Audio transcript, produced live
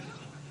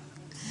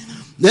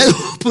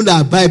Let's open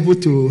our Bible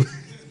to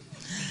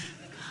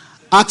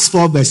Acts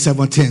 4 verse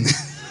 17.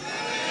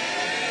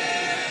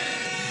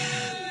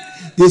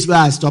 This is where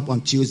I stop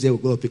on Tuesday. We're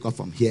going to pick up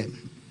from here.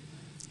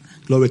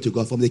 Glory to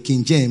God. From the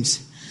King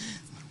James.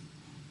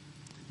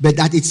 But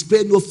that it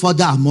spread no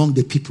further among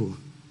the people,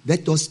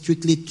 let us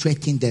strictly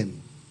threaten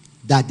them,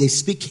 that they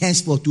speak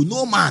henceforth to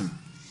no man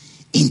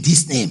in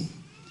this name.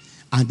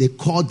 And they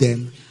called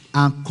them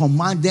and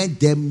commanded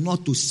them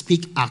not to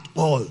speak at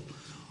all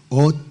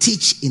or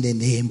teach in the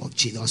name of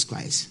Jesus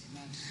Christ.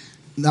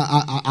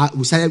 Now,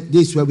 we started,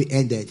 this is where we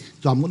ended.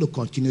 So I'm going to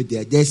continue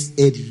there. There's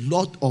a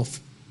lot of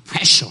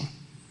pressure,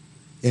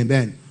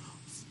 amen,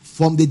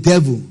 from the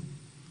devil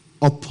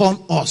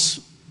upon us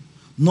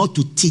not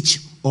to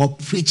teach or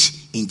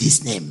preach in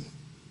this name.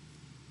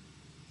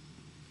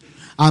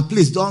 And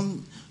please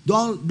don't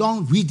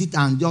read it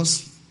and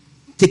just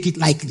take it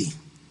lightly.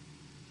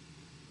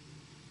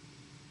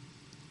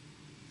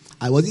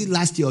 I was it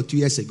last year or 2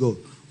 years ago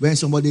when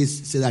somebody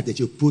said that they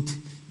should put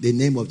the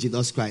name of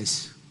Jesus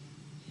Christ.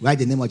 Write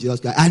the name of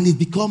Jesus Christ. And it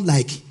become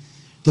like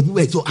the people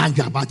were so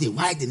angry about it.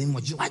 Why the name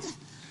of Jesus?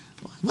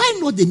 Why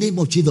not the name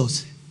of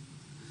Jesus?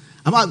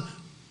 They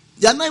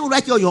are not even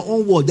writing on your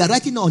own wall. They are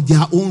writing on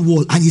their own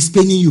wall and it's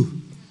paining you.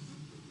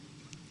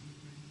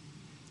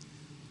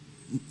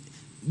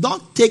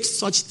 Don't take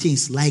such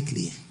things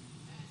lightly.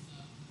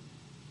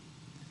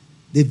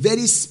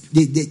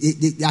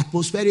 The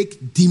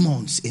atmospheric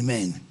demons,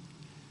 amen.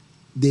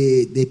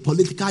 The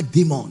political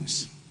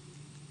demons,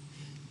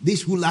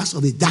 these rulers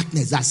of the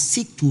darkness that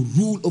seek to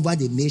rule over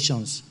the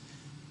nations,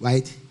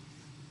 right?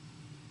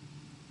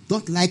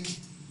 Don't like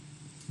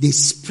the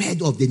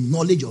spread of the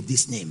knowledge of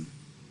this name.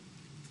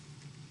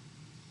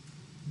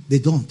 They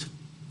don't.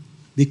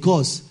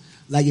 Because,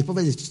 like the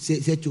prophet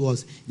said to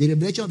us, the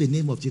revelation of the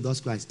name of Jesus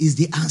Christ is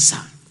the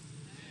answer.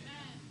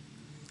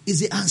 Is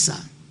the answer.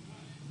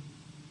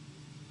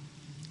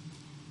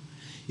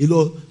 You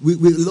know, we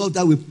love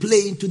that we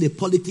play into the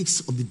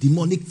politics of the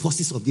demonic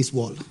forces of this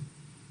world.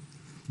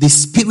 The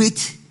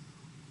spirit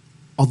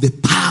of the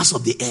powers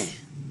of the air.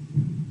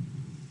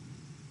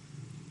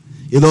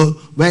 You know,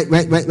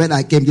 when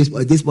I came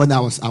this morning, I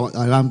was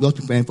just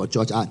preparing for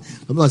church, and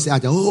somebody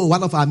said, "Oh,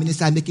 one of our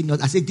ministers making noise."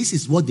 I said, "This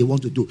is what they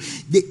want to do.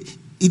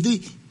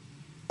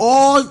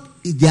 All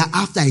they are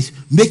after is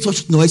make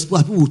such noise,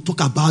 but people will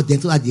talk about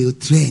them so that they will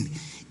train.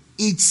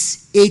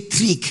 It's a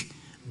trick.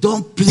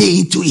 Don't play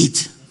into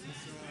it.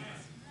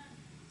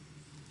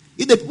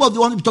 If the people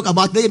want to talk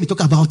about, let me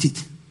talk about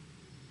it."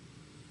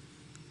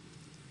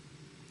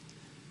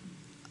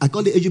 I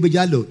call it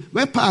Ejubejalo.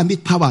 When power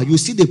meets power, you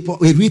see the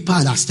real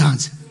power that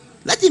stands.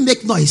 Let him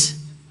make noise.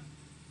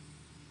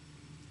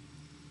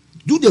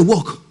 Do the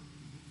work.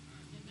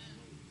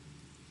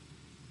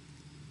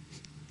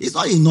 It's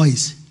not a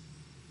noise.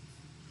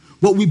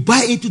 But we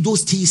buy into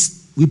those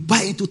things. We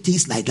buy into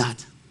things like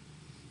that.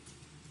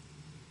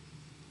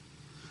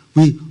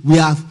 We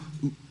have,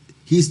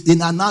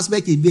 in an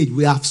announcement he made,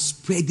 we have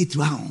spread it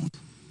round.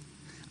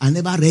 I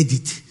never read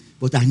it,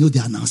 but I know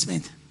the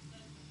announcement.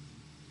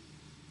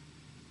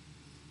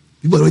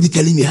 People are already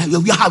telling me,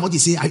 we have what you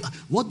say.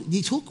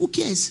 Who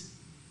cares?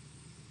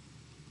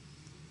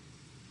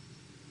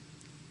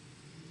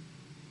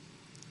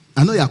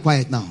 I know you are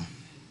quiet now.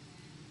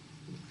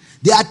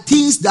 There are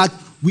things that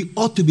we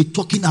ought to be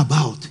talking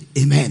about.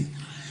 Amen.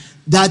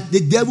 That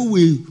the devil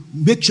will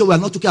make sure we are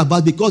not talking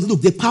about, because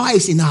look, the power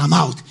is in our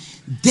mouth.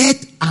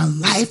 Death and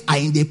life are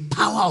in the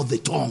power of the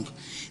tongue.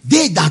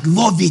 They that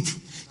love it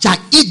shall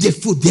eat the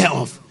fruit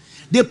thereof.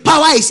 The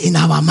power is in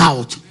our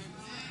mouth.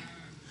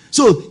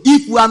 So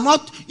if we are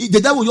not, if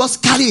the devil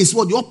just carry his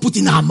word, you put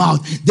in our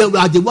mouth, then we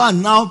are the one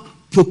now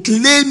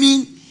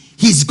proclaiming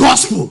his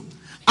gospel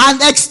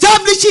and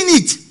establishing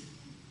it.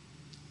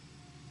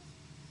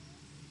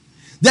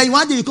 Then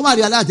one day you come and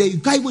realize that you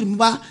can't even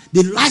remember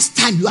the last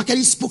time you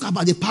actually spoke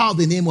about the power of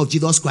the name of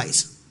Jesus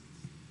Christ.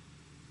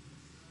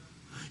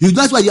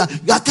 That's why you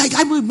can't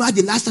even remember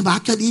the last time I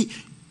actually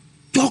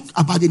talked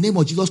about the name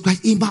of Jesus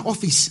Christ in my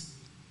office.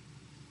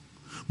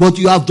 But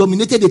you have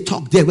dominated the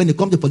talk there when it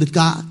comes to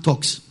political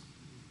talks.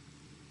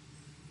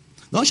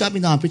 Don't shout me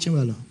now, I'm preaching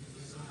well.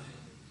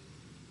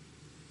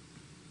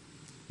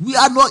 We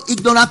are not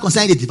ignorant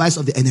concerning the device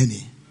of the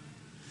enemy.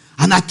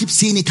 And I keep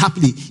seeing it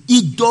happening.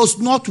 He does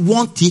not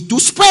want it to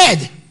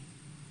spread.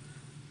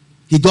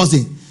 He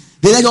doesn't.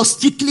 They let us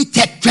strictly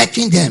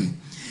threaten them.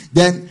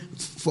 Then,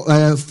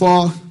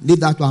 leave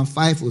that one.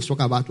 5, we'll talk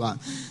about one.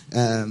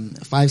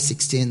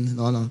 5:16.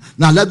 No.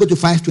 Now, let's go to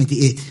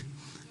 5:28.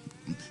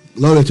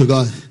 Glory to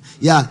God.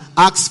 Yeah,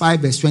 Acts 5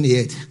 verse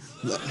 28.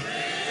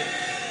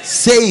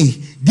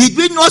 Saying, did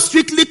we not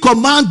strictly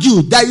command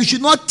you that you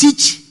should not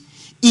teach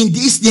in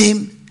this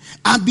name?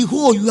 And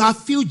behold, you have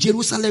filled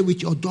Jerusalem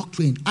with your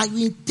doctrine, and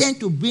you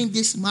intend to bring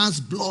this man's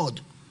blood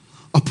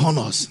upon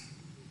us.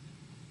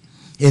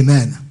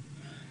 Amen.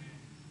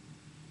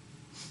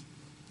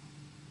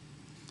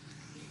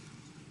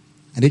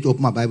 I need to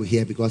open my Bible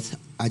here because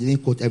I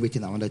didn't quote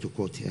everything I wanted to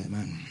quote here.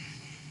 Amen.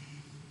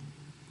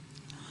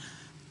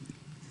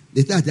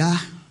 They said,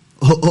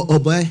 oh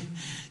boy,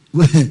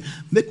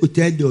 Make we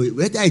tell you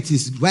whether it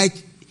is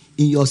right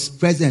in your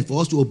presence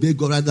for us to obey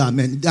God rather than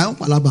men. They are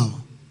unpalatable.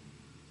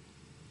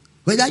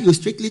 Whether you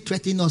strictly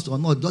threaten us or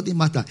not, doesn't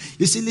matter.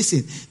 You see,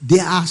 listen,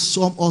 there are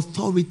some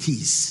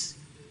authorities,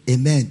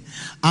 amen,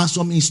 and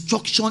some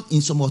instruction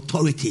in some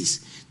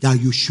authorities that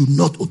you should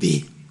not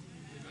obey.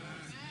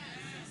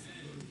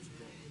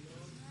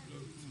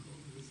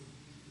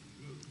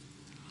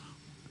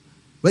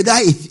 Whether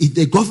if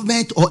the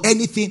government or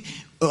anything,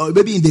 or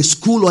maybe in the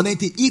school or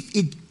anything, if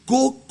it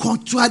go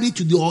contrary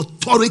to the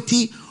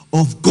authority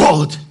of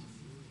God,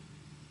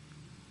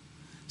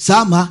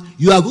 Sama,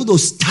 you are going to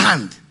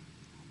stand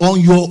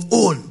on your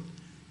own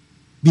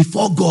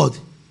before God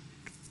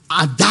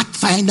at that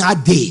final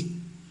day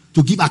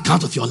to give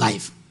account of your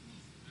life.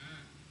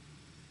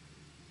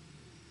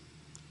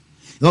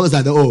 Not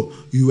that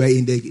you were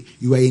in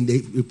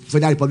the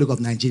Federal Republic of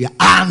Nigeria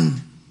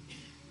and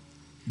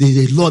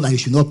there's a law that you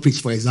should not preach,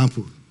 for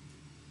example.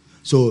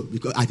 So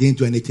because I didn't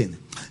do anything.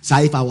 So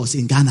if I was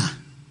in Ghana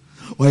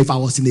or if I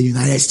was in the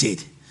United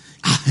States,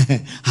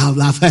 I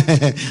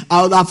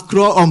would have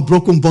crawled on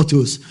broken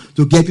bottles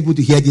to get people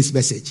to hear this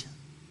message.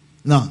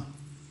 No.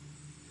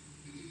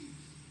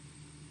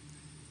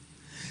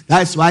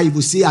 That's why you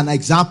will see an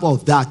example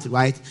of that,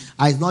 right?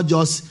 It's not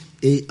just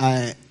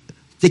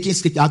taking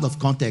scripture out of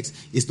context.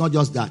 It's not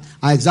just that.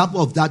 An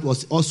example of that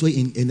was also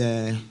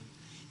in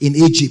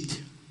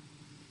Egypt.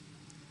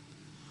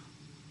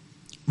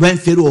 When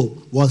Pharaoh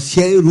was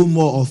hearing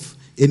rumor of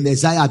a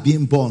Messiah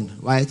being born,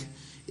 right?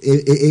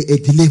 A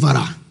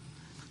deliverer.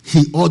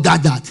 He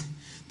ordered that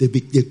they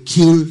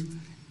kill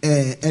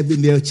every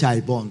male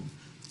child born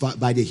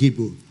by the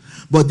Hebrew.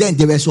 But then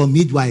there were some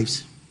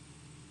midwives.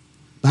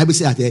 The Bible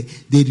says that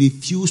they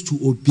refused to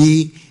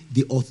obey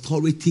the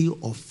authority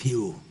of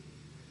Pharaoh.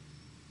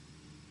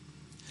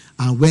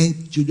 And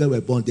when children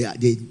were born, they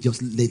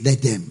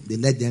let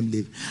them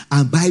live.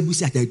 And the Bible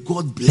says that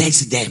God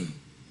blessed them.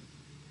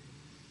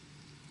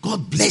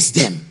 God bless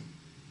them.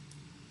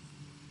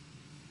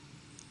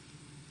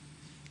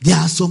 There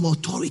are some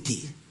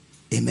authority.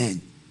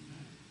 Amen.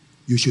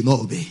 You should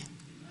not obey.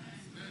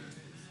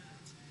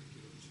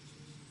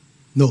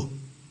 No.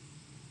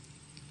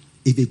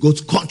 If it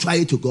goes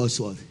contrary to God's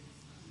word.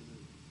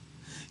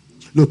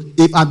 Look,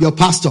 if I'm your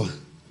pastor,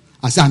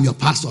 I say I'm your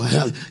pastor,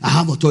 I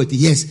have authority,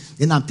 yes,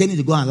 then I'm telling you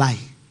to go and lie.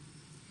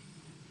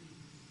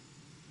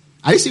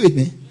 Are you still with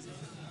me?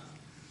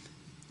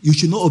 You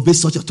should not obey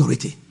such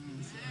authority.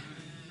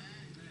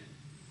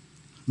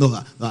 No,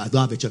 I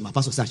don't have a choice. My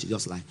pastor said I should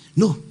just lie.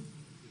 No.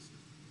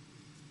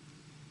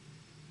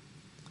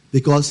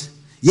 Because,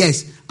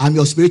 yes, I'm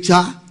your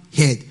spiritual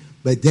head.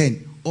 But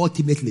then,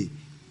 ultimately,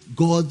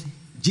 God,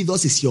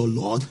 Jesus is your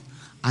Lord.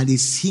 And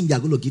it's Him they are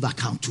going to give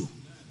account to.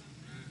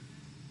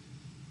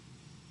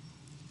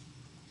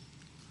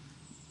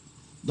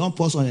 Don't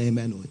pause on an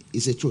amen.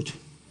 It's a truth.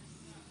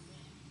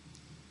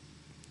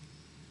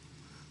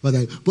 But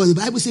the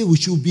Bible says we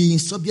should be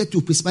subject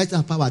to principalities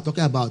and power.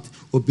 Talking about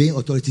obeying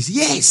authorities.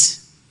 Yes.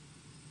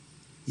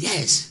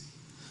 Yes.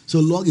 So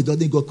long it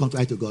doesn't go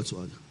contrary to God's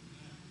word.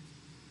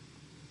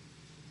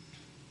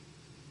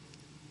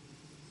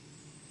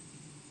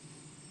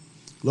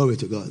 Glory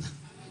to God.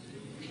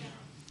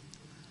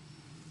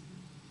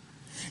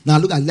 Now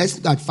let's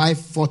look at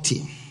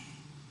 5:40.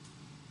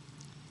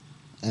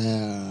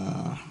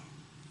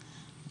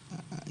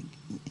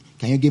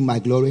 Can you give my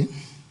glory?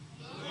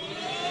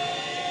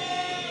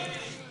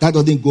 That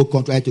doesn't go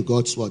contrary to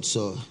God's word,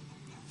 so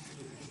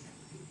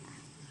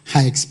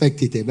I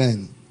expect it.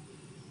 Amen.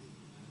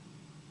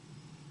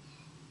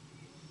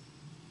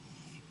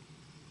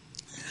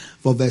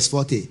 For verse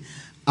 40,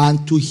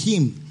 and to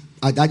him,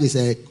 that is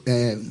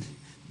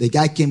the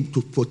guy came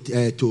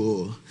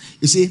to.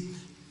 You see,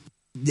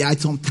 there are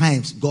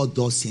sometimes God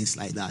does things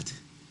like that,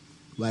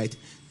 right?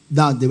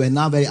 Now they were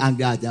now very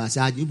angry at them. I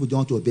said, "You don't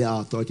want to obey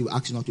our authority. We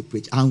ask you not to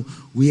preach, and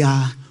we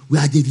are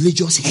the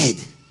religious head."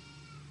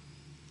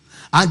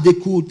 And they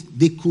could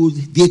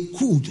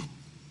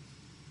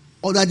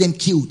order them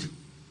killed.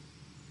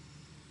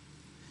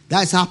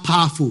 That's how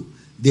powerful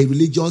the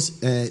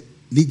religious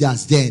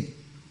leaders then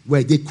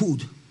were. They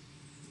could.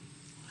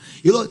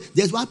 You know,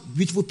 there's one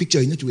beautiful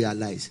picture you need to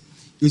realize.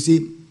 You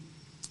see,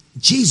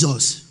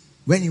 Jesus,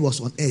 when he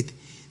was on earth,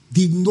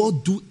 did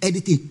not do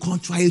anything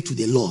contrary to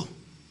the law.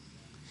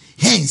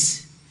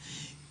 Hence,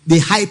 the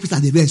high priest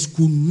and the rest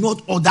could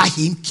not order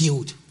him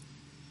killed.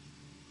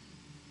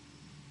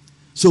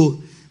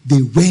 So,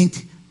 they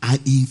went and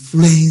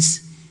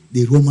influenced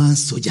the Roman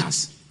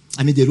soldiers.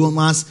 The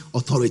Roman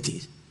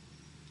authorities.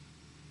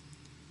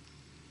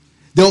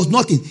 There was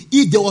nothing.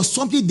 If there was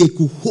something they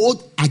could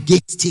hold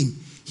against him,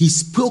 he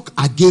spoke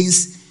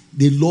against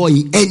the law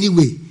in any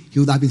way, he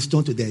would have been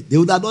stoned to death. They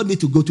would have not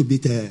need to go to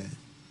beat the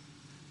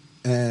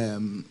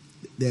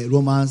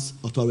Roman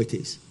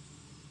authorities.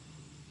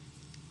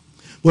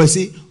 But you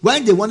see,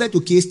 when they wanted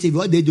to kill Stephen,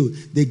 what they do?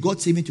 They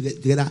got Stephen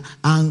together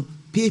and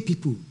paid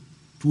people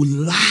to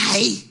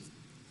lie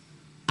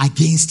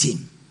against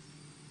him.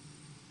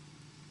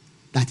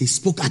 That he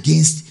spoke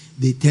against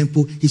the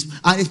temple.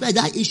 And especially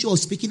that issue of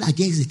speaking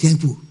against the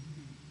temple.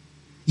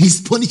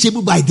 he's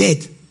punishable by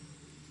death.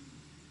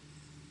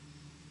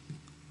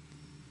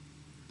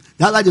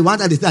 That's why the one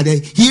that they said,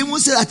 he even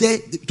said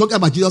that, talking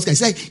about Jesus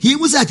Christ, he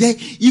even said that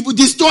he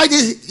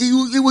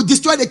will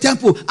destroy the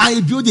temple and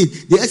rebuild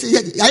it. They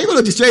said, are you going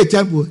to destroy the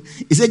temple?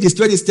 He said,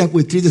 destroy this temple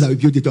in 3 days and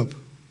rebuild it up.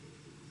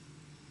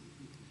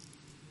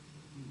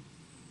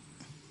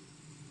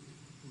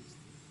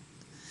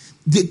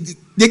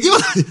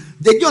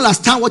 They don't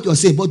understand what you're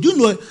saying. But do you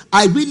know,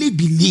 I really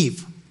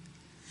believe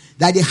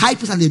that the high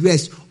priest and the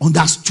rest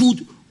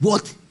understood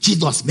what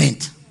Jesus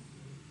meant.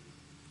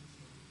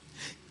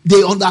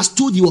 They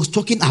understood he was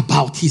talking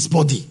about his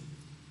body.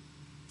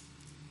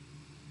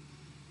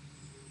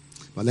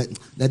 But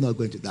let's not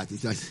go into that.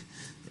 It's just,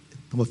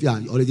 some of you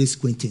are already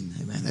squinting.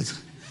 Amen.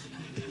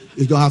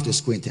 You don't have to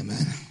squint,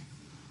 amen.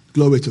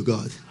 Glory to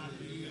God.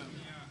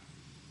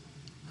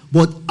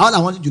 But all I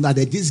want you to know is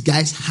that these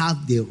guys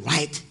have the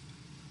right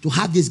to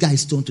have these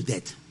guys stoned to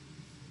death.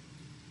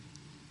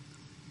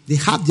 They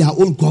have their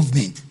own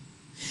government.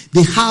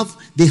 They have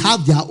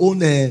their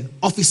own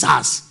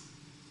officers,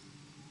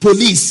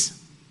 police.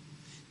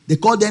 They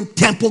call them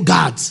temple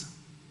guards.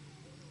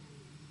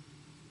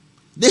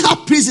 They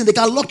have prison. They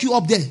can lock you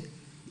up there.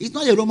 It's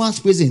not a Roman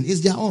prison.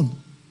 It's their own.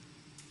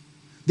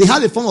 They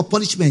have a form of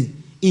punishment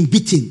in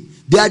beating.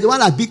 They are the one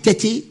that beat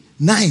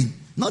 39,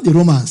 not the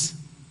Romans.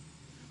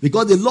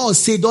 Because the law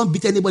says don't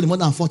beat anybody more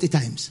than 40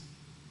 times.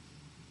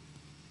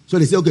 So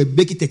they say, okay,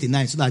 make it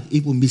 39 so that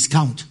it will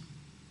miscount.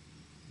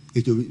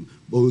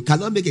 But we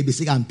cannot make a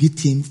mistake and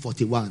beat him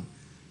 41.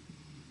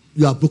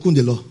 You have broken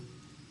the law.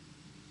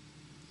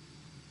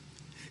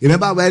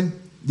 Remember when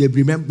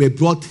they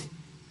brought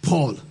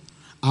Paul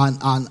and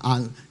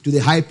to the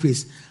high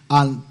priest,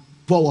 and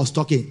Paul was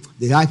talking.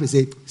 The high priest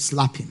said,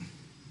 slap him.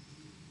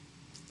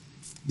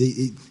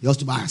 They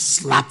also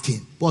slapped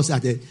him. Paul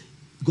said,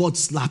 God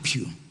slap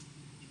you.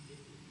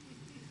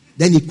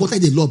 Then he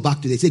quoted the law back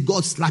to them. He said,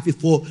 God slap you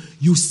for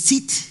you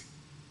sit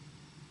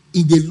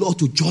in the law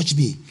to judge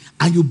me,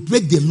 and you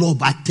break the law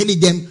by telling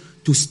them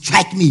to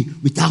strike me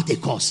without a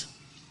cause.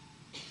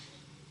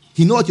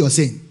 You know what you're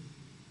saying?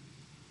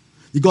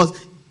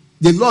 Because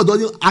the law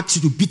doesn't ask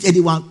you to beat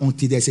anyone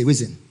until there's a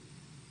reason.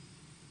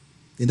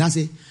 Then I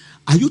say,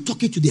 are you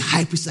talking to the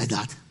high priest like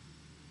that?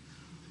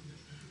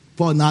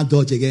 Paul now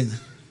dodge again.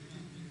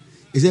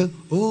 He said,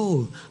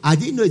 oh, I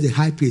didn't know it's the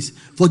high priest.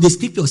 For the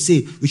scripture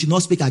say, we should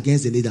not speak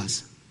against the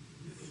leaders.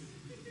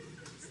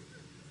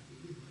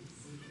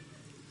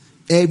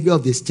 Every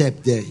of the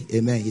step there,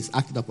 amen, he's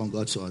acting upon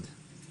God's word.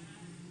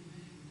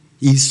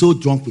 He's so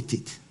drunk with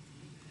it.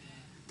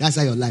 That's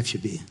how your life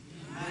should be.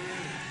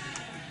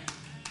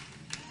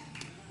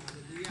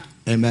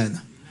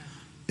 Amen.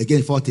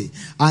 Again, 40.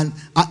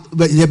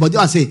 But they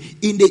are saying,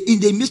 in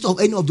the midst of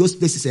any of those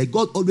places,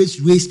 God always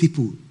raised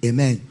people,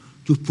 amen,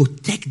 to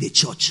protect the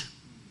church.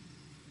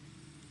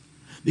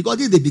 Because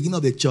this is the beginning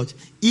of the church.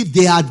 If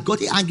they had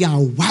got angry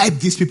and wiped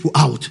these people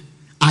out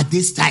at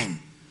this time,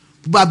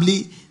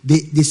 probably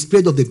the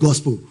spread of the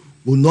gospel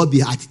will not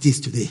be as it is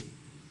today.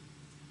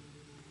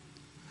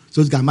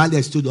 So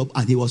Gamaliel stood up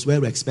and he was well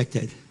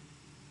respected.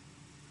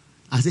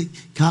 I said,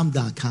 calm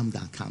down.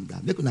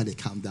 Make another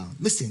calm down.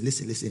 Listen.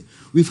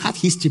 We've had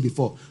history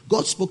before.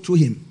 God spoke through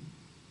him.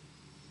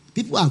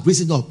 People have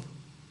risen up.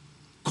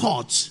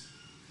 Courts.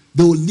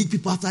 They will lead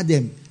people after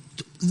them.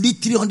 Lead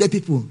 300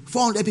 people,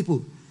 400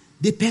 people.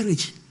 They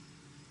perish.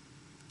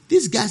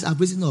 These guys are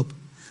risen up.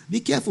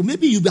 Be careful.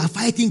 Maybe you are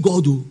fighting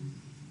God.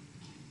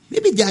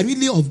 Maybe they are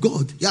really of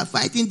God. You are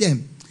fighting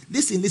them.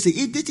 Listen.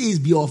 If this is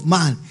be of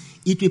man,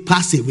 it will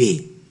pass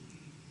away.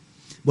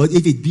 But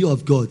if it be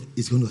of God,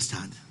 it's going to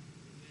stand.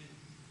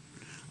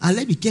 And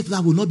let's be careful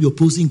that will not be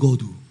opposing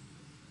God.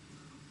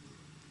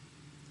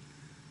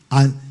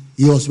 And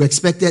he was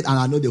respected, and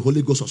I know the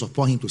Holy Ghost was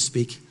upon him to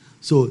speak.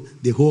 So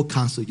the whole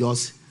council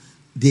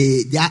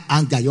their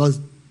anger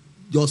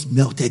just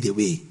melted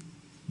away.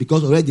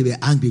 Because already they were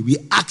angry. We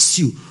ask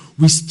you,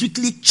 we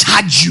strictly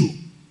charge you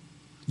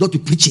not to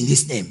preach in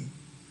this name.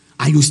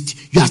 And you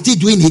are still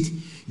doing it.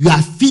 You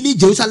are filling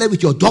Jerusalem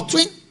with your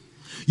doctrine.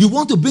 You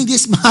want to bring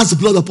this man's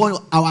blood upon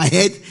our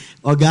head.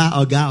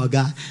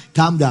 Oga,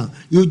 calm down.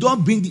 You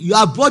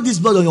have brought this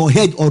blood on your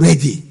head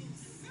already.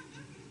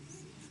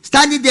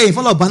 Standing there in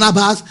front of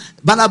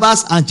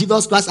Barnabas and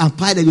Jesus Christ and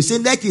Pilate, you say,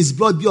 let his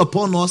blood be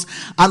upon us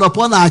and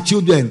upon our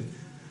children.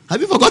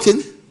 Have you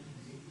forgotten?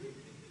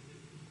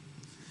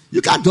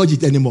 You can't dodge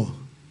it anymore.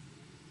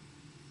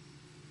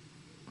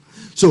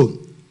 So,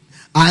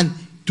 and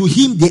to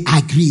him they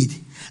agreed.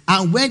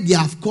 And when they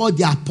have called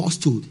the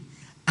apostles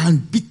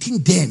and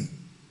beaten them,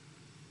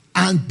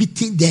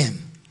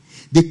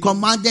 they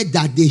commanded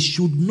that they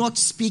should not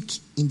speak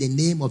in the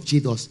name of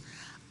Jesus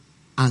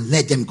and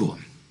let them go.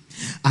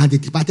 And they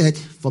departed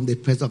from the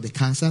presence of the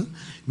council,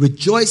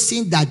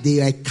 rejoicing that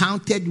they were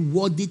counted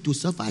worthy to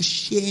suffer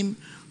shame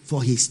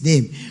for his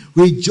name.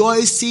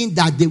 Rejoicing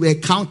that they were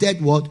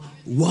counted what?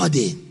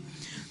 Worthy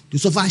to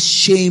suffer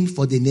shame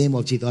for the name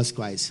of Jesus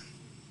Christ.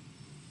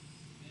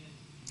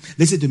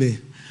 Listen to me.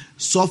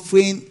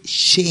 Suffering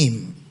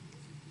shame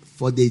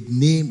for the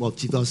name of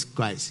Jesus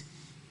Christ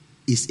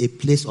is a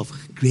place of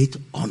great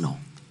honor.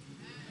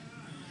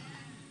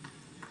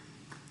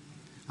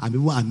 And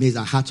people are amazed.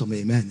 I heard some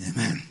amen.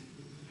 Amen.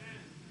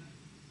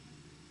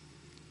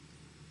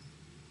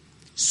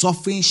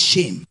 Suffering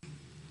shame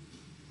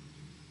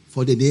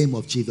for the name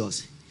of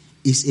Jesus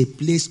is a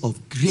place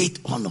of great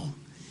honor.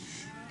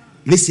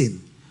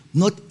 Listen,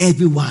 not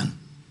everyone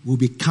will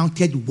be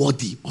counted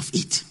worthy of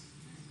it.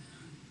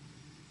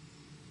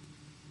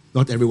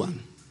 Not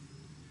everyone.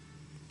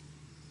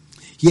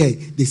 Here,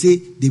 they say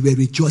they were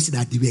rejoicing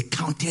that they were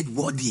counted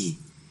worthy.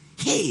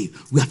 Hey,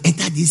 we have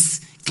entered this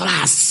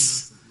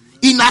class.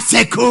 Inner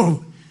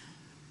circle.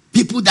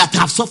 People that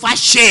have suffered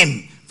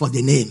shame for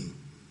the name.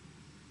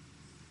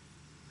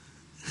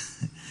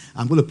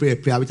 I'm going to pray a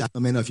prayer which I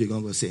know many of you are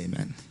going to say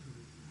amen.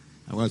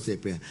 I want to say a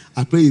prayer.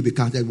 I pray you be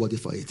counted worthy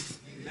for it.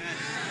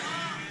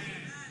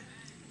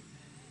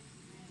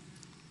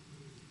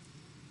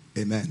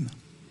 Amen.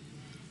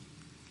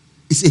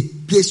 It's a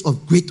place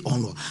of great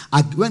honor.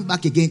 I went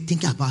back again,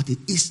 thinking about it.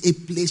 It's a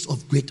place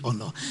of great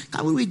honor.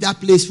 Can we read that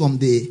place from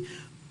the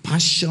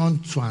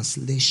Passion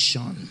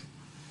Translation?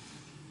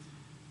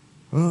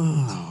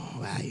 Oh,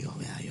 where are you?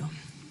 Where are you?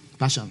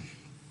 Passion.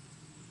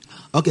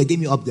 Okay, give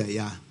me up there,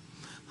 yeah.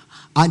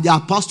 And the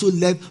apostle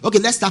left. Okay,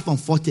 let's start from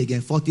 40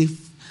 again. 40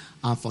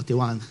 and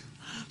 41.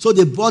 So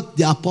they brought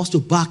the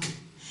apostle back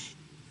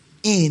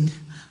in.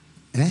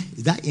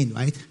 Is that in,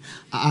 right?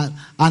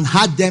 And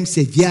had them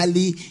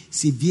severely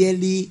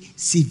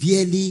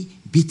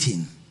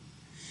beaten.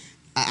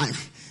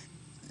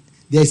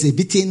 There's a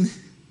beating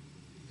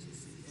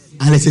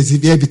and there's a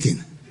severe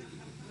beating.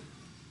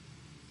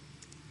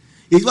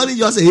 It's not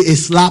just a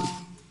slap.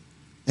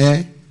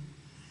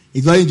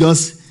 It's not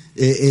just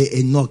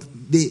a knock.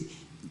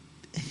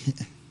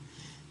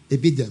 They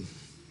beat them.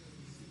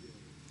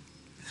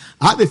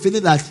 I have a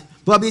feeling that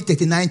probably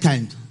 39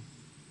 times.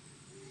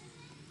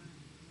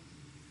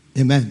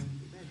 Amen.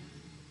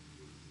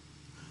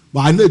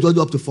 But I know it was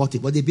up to 40,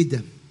 but they beat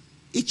them.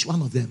 Each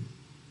one of them.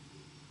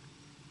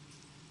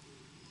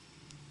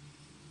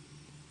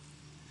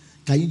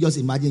 Can you just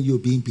imagine you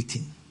being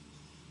beaten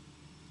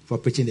for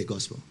preaching the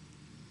gospel?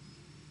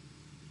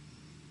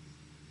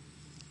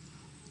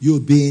 You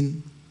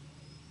being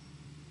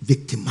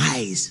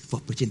victimized for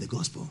preaching the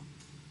gospel.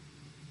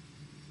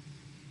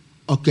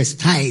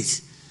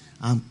 Orchestrized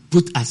and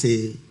put as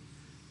the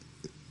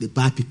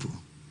bad people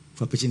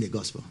for preaching the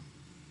gospel.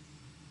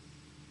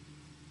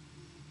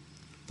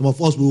 Some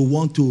of us will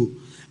want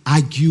to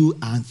argue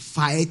and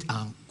fight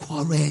and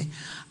quarrel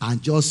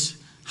and just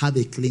have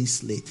a clean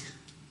slate.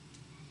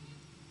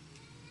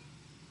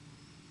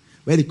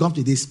 When it comes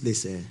to this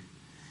place,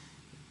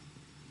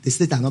 the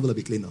slate are not going to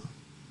be clean. No.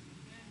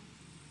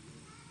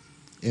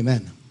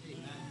 Amen.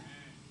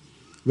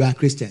 We are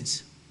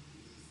Christians.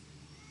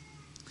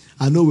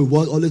 I know we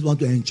always want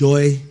to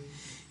enjoy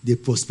the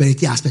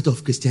prosperity aspect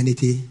of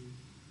Christianity.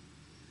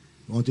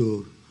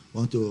 You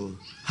want to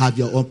have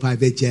your own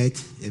private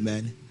jet.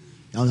 Amen.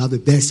 You want to have the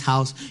best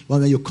house.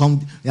 When you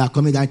are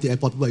coming down to the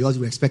airport, people are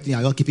always expecting you.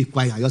 You keep it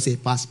quiet. You say,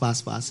 pass.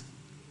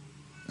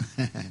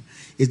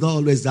 It's not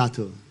always that.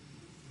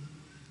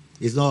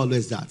 It's not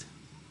always that.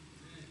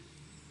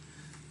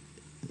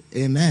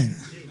 Amen.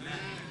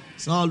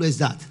 It's not always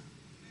that.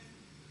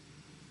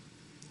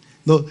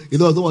 No, you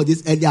know, some of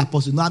these early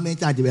apostles, you know how many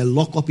times they were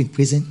locked up in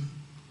prison?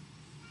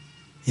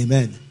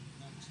 Amen.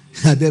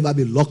 Have they ever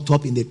been locked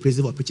up in the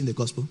prison for preaching the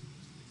gospel?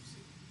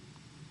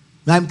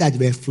 How many times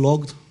they were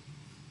flogged?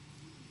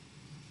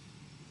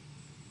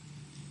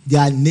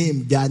 Their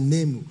name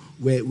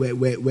were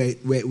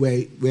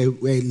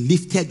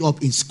lifted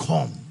up in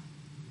scorn.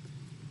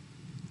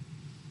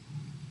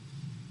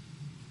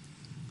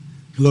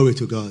 Glory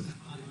to God.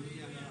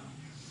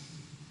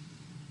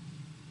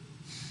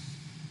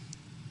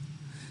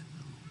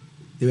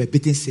 They were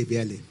beaten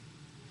severely.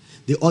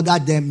 They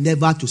ordered them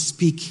never to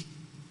speak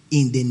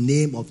in the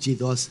name of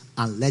Jesus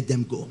and let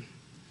them go.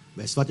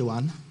 Verse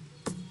 41.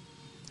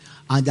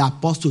 And the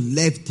apostle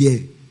left there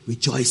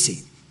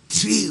rejoicing,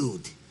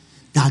 thrilled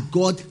that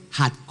God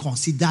had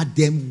considered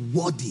them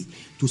worthy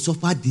to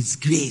suffer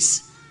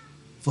disgrace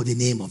for the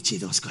name of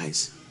Jesus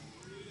Christ.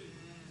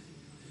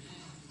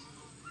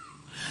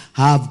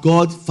 Have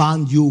God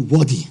found you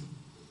worthy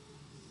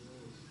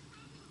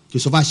to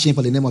suffer shame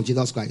for the name of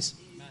Jesus Christ?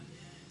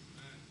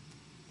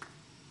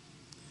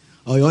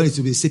 Or you want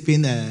to be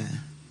sipping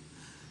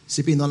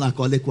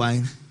non-alcoholic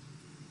wine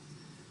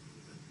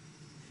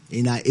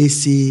in an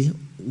AC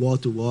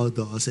wall-to-wall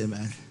doors,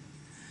 amen.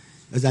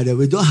 It's like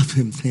we don't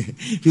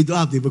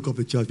have the book of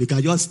the church. We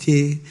can just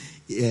stay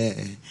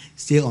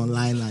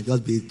online and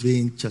just be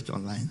doing church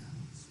online.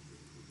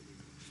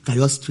 We can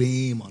just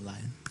stream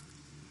online.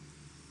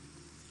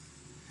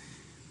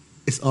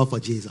 It's all for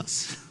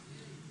Jesus.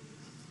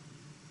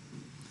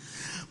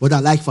 But I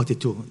like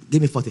 42.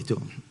 Give me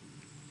 42.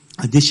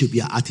 And this should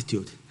be our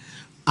attitude.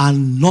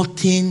 And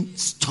nothing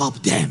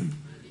stopped them.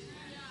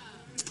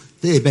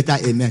 Say a better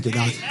amen to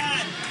that.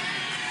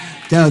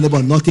 Tell your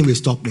neighbor, nothing will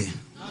stop me.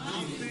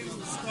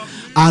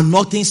 And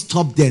nothing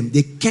stopped them.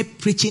 They kept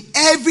preaching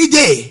every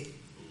day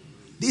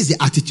This is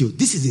the attitude.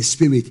 This is the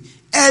spirit.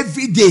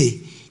 Every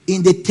day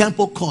in the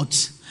temple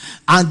courts.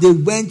 And they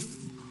went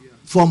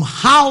from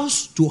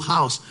house to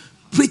house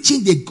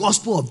preaching the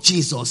gospel of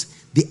Jesus,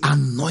 the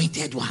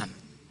anointed one.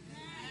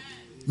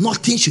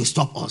 Nothing should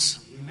stop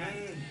us.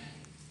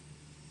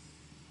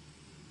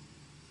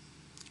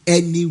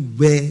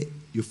 Anywhere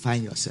you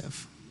find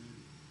yourself.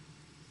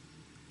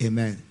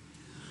 Amen.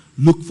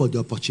 Look for the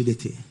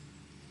opportunity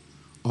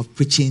of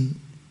preaching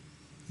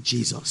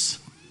Jesus.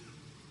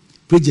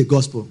 Preach the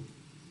gospel.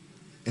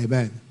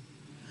 Amen.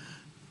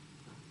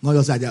 Not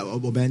just like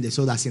they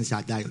saw that sins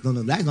are dying. No,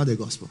 that is not the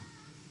gospel.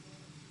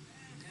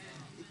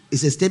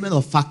 It's a statement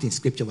of fact in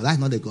scripture, but that's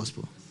not the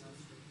gospel.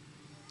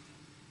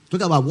 Talk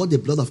about what the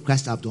blood of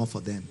Christ have done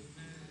for them.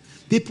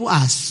 People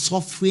are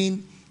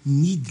suffering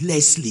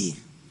needlessly.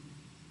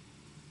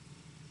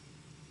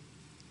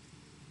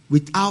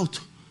 Without,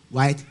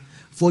 right?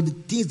 For the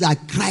things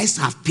that Christ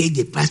have paid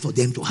the price for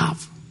them to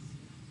have.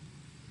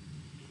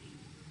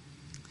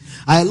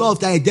 I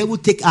love that the devil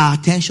take our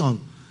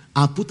attention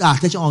and put our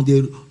attention on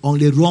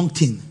the wrong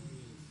thing.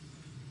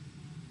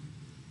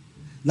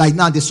 Like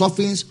now, the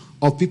sufferings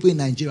of people in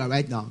Nigeria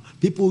right now.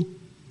 People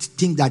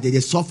think that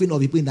the suffering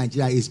of people in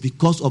Nigeria is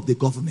because of the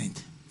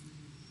government.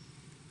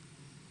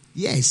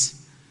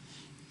 Yes.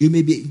 It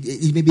may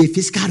be a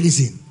fiscal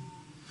reason.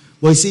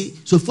 But you see,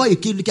 so far you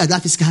keep looking at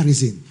that fiscal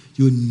reason,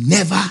 you'll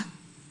never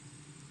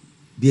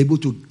be able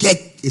to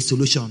get a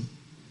solution.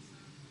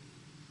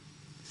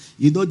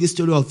 You know this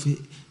story of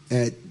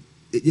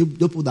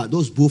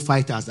those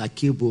bullfighters that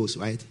kill bulls,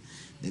 right?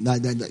 I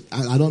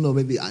don't know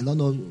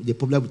the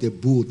problem with a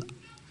bull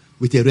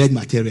with a red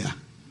material.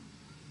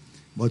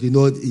 But you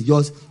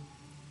just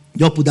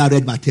put that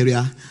red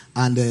material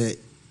and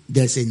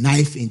there's a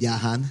knife in their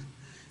hand.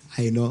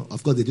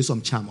 Of course they do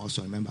some charm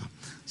also, remember.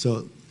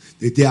 So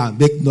they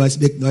make noise,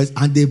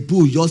 and the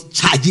bull just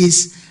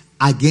charges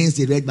against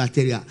the red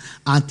material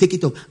and take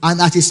it up.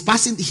 And as it's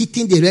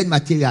hitting the red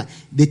material,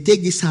 they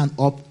take this hand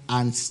up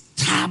and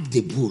stab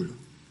the bull.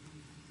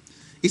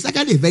 It's like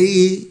a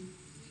very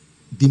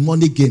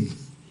demonic game.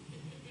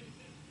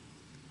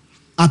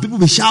 And people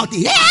be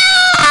shouting, yeah!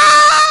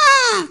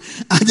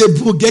 And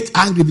the bull get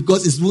angry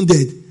because it's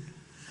wounded.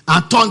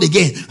 And turned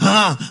again.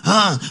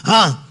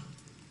 I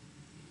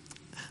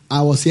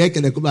was here,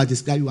 can I come and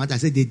describe you once? I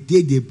said, the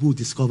day the bull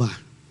discover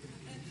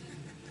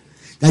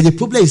that the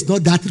problem is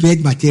not that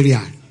red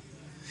material.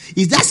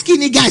 It's that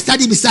skinny guy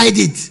standing beside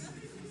it.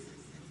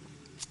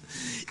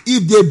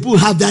 If the bull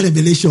have that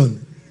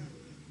revelation,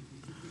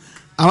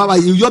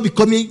 you just be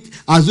coming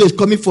as though it's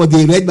coming for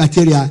the red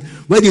material.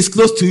 When it's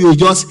close to you,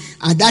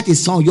 and that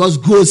is song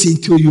just goes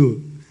into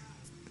you.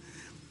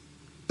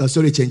 The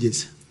story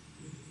changes.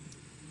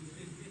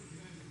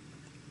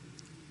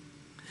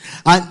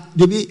 And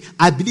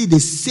I believe the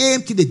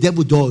same thing the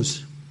devil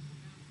does.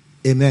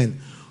 Amen.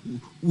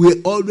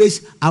 We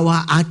always,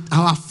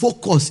 our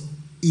focus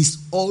is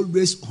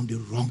always on the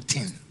wrong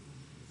thing.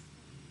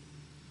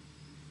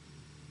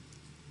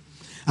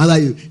 And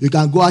like you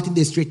can go out in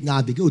the street now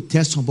and begin to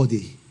tell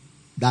somebody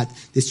that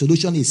the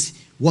solution is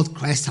what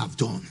Christ have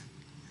done.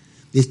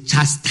 The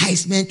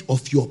chastisement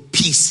of your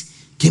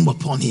peace came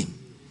upon him.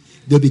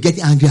 They'll be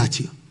getting angry at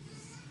you.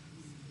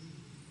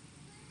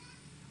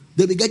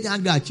 They'll be getting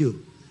angry at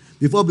you.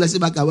 Before Blessing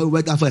Back, I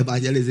went out for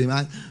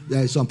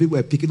evangelism. Some people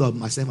were picking up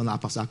myself and our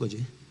Pastor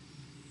Akoji.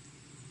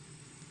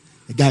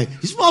 A guy,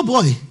 a small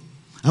boy.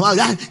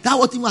 That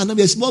what him and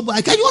a small boy.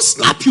 I can just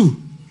slap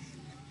you.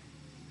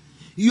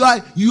 You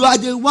are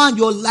the one,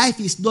 your life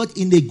is not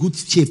in a good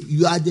shape.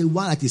 You are the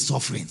one that is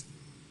suffering.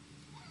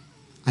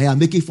 I am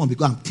making fun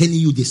because I'm telling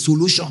you the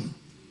solution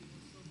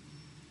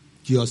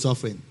to your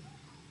suffering.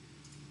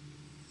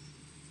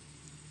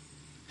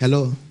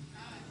 Hello?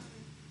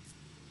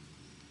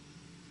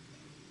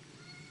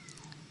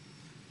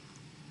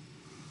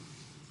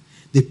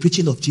 The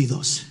preaching of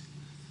Jesus.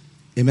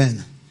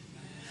 Amen.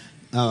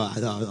 No,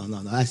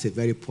 that's a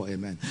very poor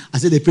amen. I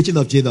said the preaching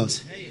of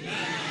Jesus.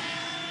 Amen.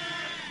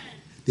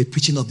 The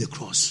preaching of the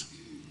cross.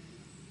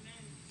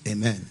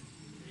 Amen.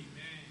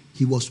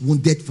 He was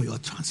wounded for your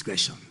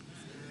transgression.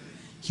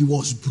 He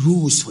was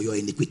bruised for your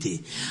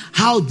iniquity.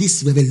 How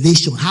this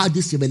revelation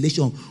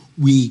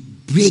will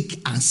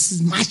break and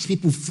smash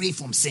people free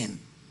from sin.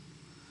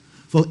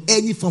 From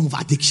any form of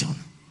addiction.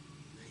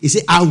 He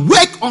said,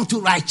 awake unto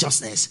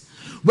righteousness.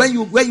 When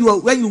you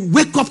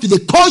wake up to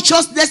the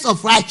consciousness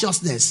of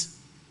righteousness,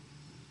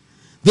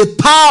 the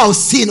power of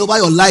sin over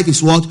your life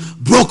is what?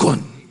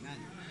 Broken.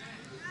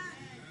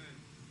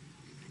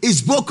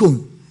 It's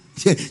broken.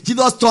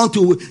 Jesus turned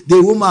to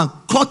the woman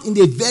caught in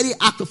the very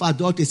act of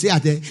adultery. Say,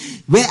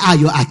 where are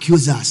your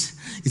accusers?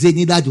 He said,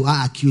 neither do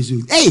I accuse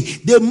you. Hey,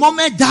 the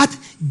moment that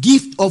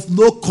gift of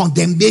no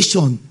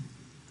condemnation,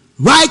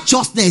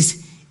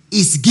 righteousness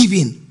is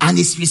given and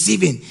is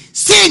receiving,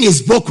 sin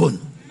is broken.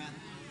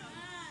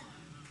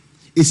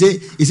 He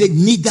said,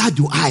 neither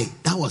do I.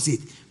 That was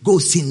it. Go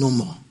sin no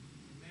more.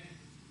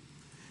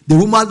 The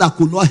woman that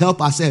could not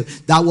help herself,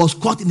 that was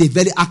caught in the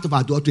very act of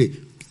adultery,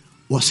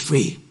 was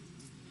free.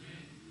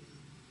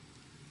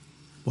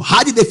 But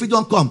how did the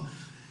freedom come?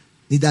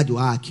 Neither do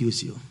I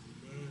accuse you.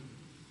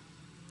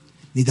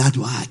 Neither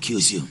do I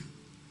accuse you.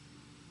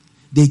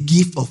 The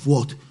gift of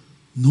what?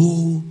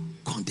 No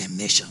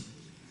condemnation.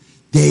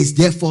 There is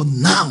therefore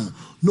now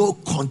no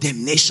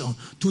condemnation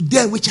to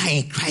them which are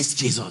in Christ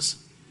Jesus.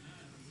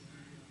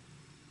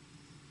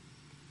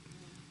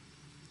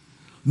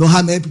 Know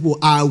how many people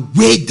are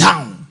way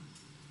down.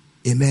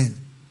 Amen.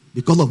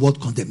 Because of what?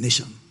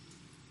 Condemnation.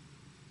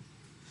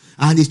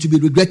 And it's to be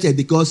regretted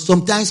because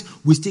sometimes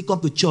we still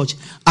come to church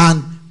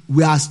and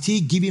we are still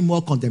giving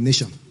more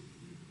condemnation.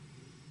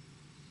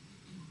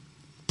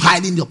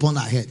 Piling upon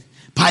our head.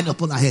 Piling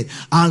upon our head.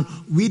 And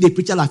we, the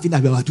preacher, are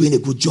feeling that we are doing a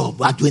good job.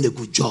 We are doing a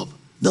good job.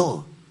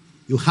 No.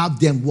 You have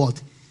them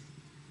what?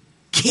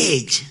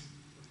 Caged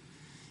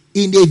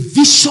in a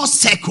vicious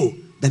circle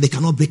that they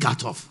cannot break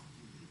out of.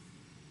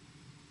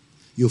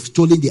 You've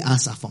stolen the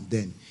answer from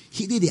them.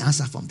 Hidden the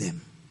answer from them.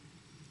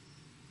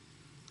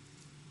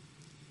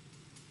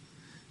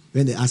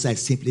 When the answer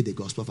is simply the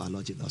gospel of our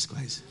Lord Jesus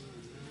Christ.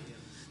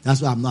 That's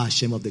why I'm not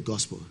ashamed of the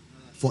gospel.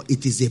 For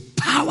it is the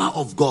power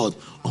of God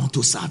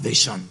unto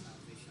salvation.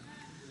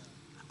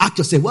 Ask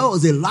yourself, when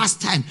was the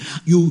last time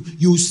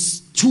you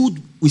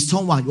stood with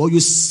someone or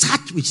you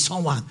sat with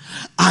someone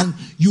and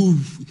you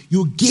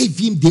gave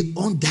him the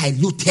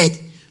undiluted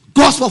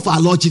gospel of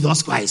our Lord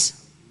Jesus Christ?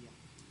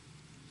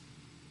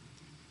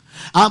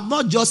 I'm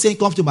not just saying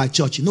come to my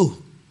church. No.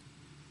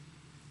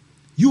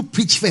 You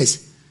preach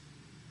first.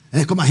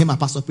 Come and hear my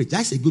pastor preach.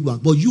 That's a good one.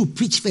 But you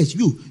preach first.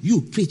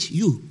 You preach.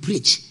 You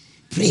preach.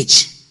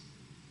 Preach.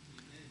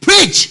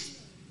 Preach.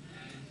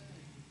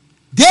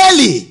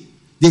 Daily.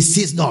 They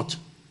cease not.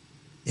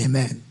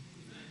 Amen.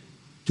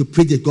 To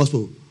preach the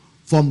gospel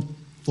from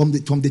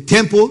the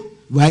temple,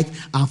 right?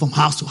 And from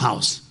house to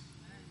house.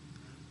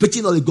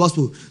 Preaching of the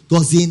gospel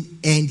doesn't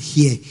end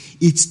here.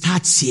 It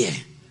starts here.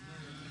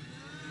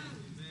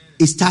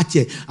 It starts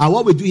here. And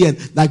what we do here,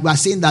 like we are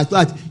saying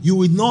that you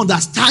will not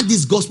understand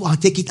this gospel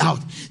and take it out.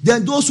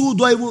 Then those who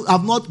don't even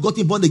have not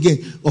gotten born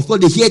again, of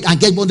course they hear it and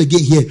get born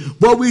again here.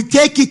 But we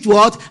take it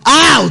what?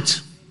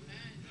 Out.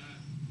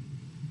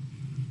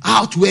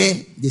 Out where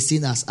the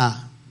sinners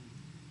are.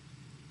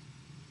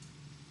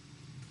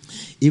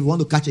 If you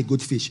want to catch a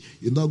good fish,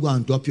 you not go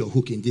and drop your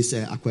hook in this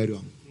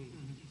aquarium.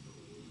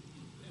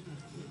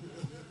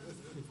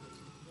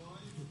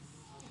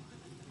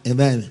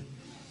 Amen.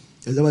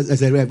 I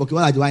said, okay, what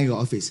are you doing in your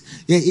office?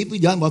 Yeah, if you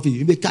don't have office,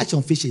 you may catch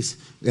some fishes,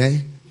 yeah,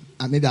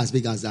 and maybe as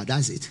big as that.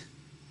 That's it.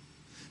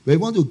 But you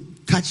want to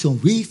catch some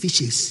real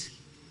fishes,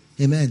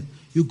 amen.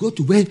 You go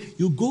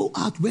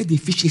out where the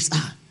fishes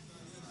are.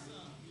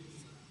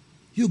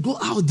 You go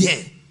out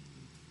there.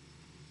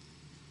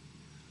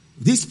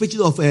 This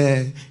picture of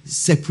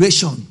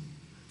separation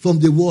from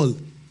the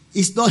world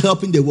is not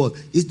helping the world.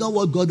 It's not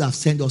what God has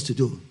sent us to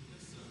do.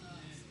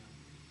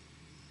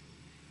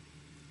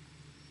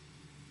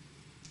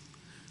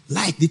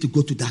 Light need to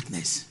go to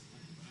darkness.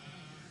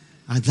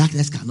 And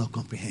darkness cannot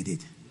comprehend it.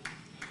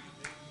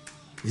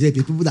 You see,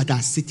 people that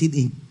are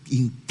sitting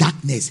in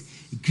darkness,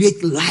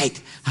 great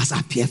light has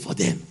appeared for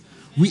them.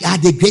 We are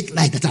the great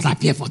light that has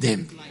appeared for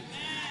them.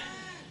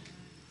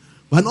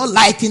 We're not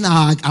lighting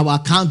our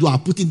candle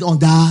and putting it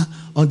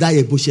under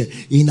a bush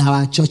in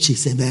our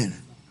churches. Amen.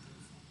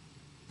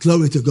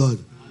 Glory to God.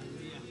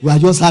 We are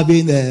just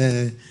having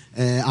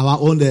our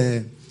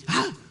own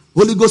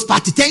Holy Ghost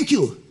party. Thank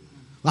you.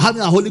 We're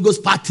having a Holy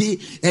Ghost party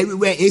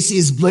everywhere. AC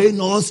is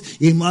blowing us.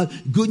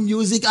 Good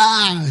music.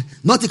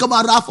 Nothing come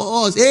around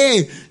for us.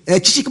 Hey,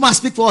 Chichi, come and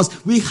speak for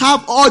us. We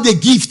have all the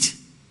gift.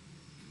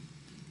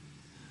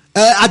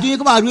 I do you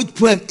come and read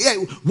poem. Hey,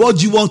 what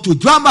do you want to?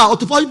 Drama. Or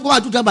to come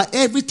and do drama.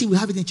 Everything we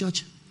have it in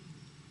church.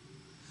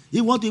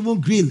 You want to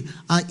even grill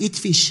and eat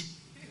fish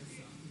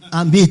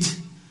and meat.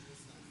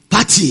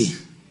 Party.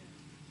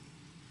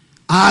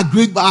 I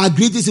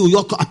agree this will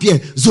appear.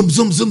 Zoom,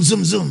 zoom, zoom,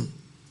 zoom, zoom.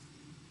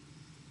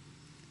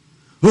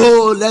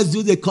 Oh, let's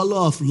do the color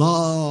of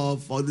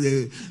love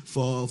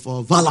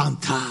for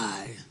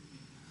Valentine.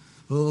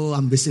 Oh,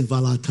 I'm missing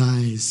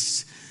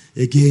Valentine's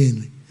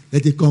again.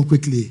 Let it come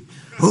quickly.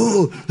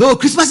 Oh,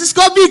 Christmas is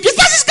coming.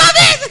 Christmas is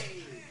coming.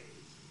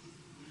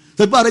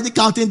 So people are already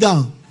counting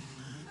down.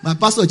 My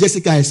pastor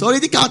Jessica is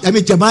already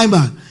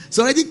Jemima is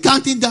already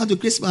counting down to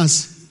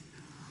Christmas.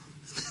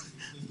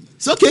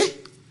 It's okay.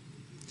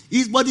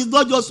 But it's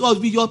not just us.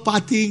 You're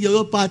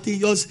partying,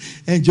 just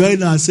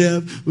enjoying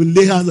ourselves. We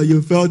lay hands on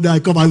you, fell down.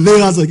 Come and lay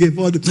hands again.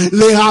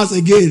 Lay hands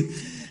again.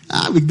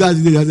 With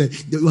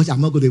that, I'm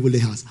not going to even lay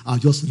hands. I'll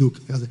just look.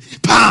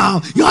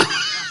 Pow!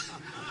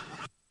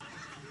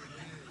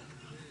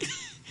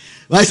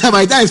 By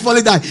the time he's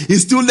falling down,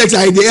 his two legs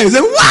are in the air. He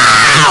said,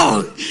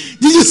 wow!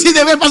 Did you see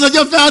the way Pastor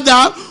John fell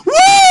down?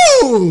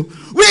 Woo!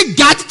 We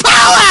got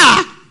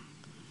power!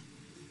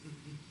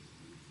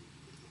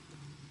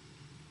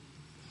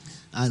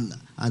 And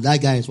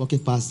that guy is walking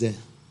past there.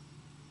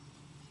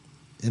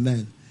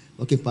 Amen.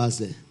 Walking past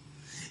there.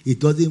 He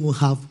doesn't even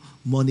have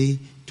money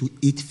to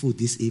eat food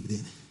this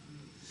evening.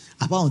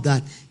 Apart from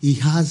that, he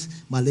has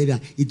malaria.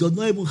 He does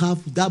not even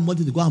have that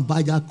money to go and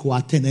buy that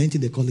Coartem,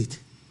 anything they call it.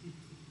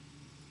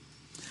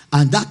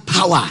 And that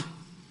power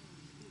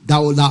that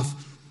would have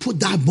put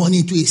that money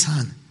into his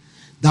hand,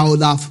 that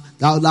would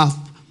have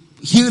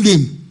healed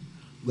him.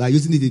 We are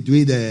using it to do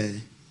it,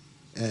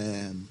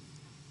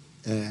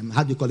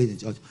 how do you call it in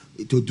church?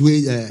 To do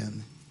it,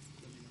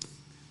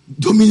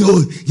 domino.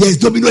 Yes,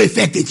 domino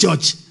effect in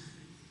church.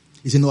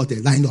 You see, not a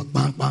line up,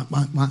 bang, bang,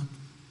 bang, bang.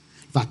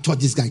 If I touch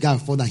this guy,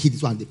 God fall that hit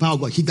this one, the power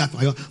of God hit that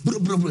fire.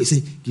 You say,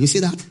 do you see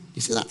that?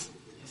 You see that?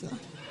 See that?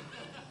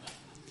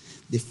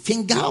 The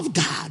finger of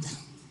God.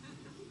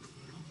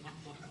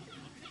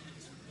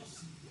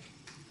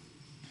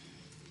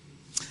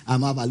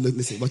 I'm about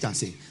listen, what I'm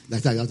saying.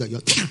 Like that,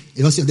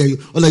 you see there, you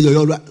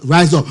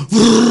rise up.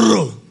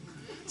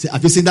 Say,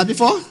 have you seen that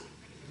before?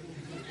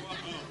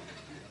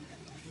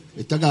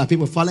 We're talking about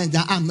people falling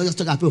down. I'm not just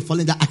talking about people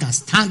falling down. I can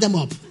stand them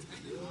up.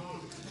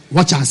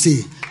 Watch and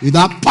see. With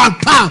that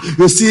pow,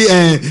 you see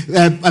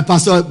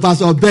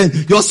Pastor Ben,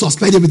 you're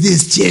suspended with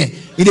this chair.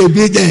 In a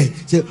bit there.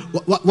 Say,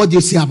 what do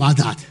you say about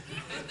that?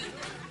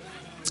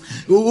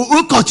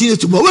 We'll continue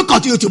tomorrow. We'll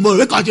continue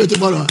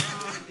tomorrow.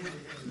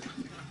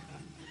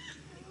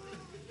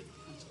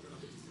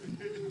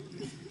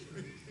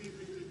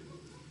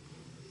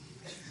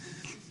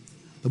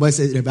 The boy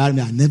said, I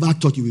never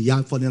thought you would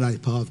yab falling under the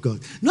power of God.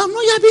 No, I'm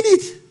not yabbing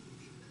it.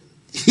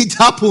 It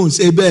happens,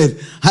 amen.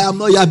 I am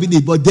not yabbing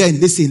it. But then,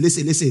 listen.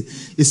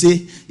 You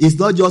see, it's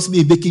not just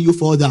me making you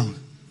fall down.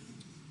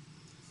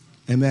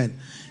 Amen.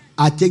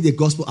 I take the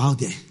gospel out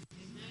there.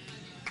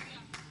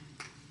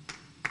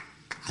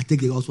 I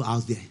take the gospel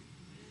out there.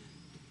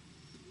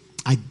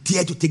 I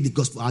dare to take the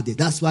gospel out there.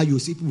 That's why you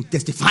see people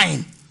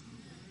testifying.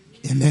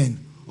 Amen.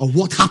 Of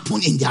what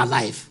happened in their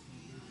life.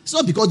 It's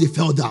not because they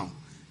fell down.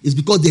 It's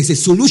because there's a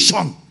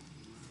solution.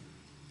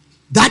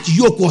 That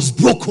yoke was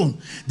broken.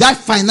 That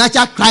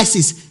financial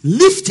crisis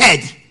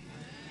lifted.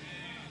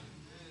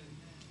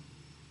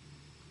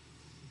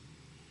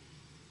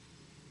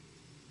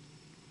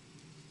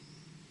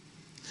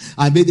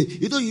 I made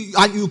it.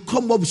 You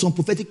come up with some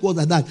prophetic words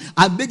like that.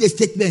 I made a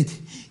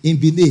statement in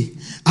Benin,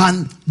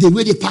 and the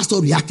way the pastor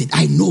reacted,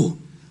 I know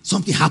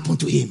something happened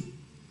to him.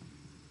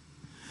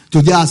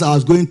 Today, as I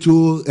was going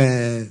through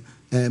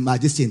my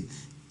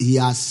distance, he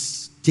has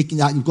taken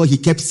that because he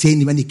kept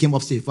saying it when he came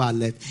upstairs before I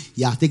left.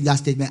 He has taken that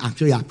statement. I'm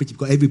sure he has preached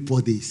because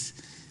everybody is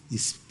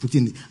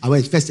putting.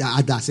 First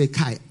I said,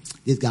 Kai,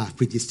 this guy has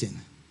preached this thing.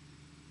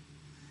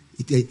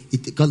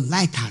 Because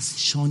light has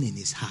shone in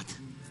his heart.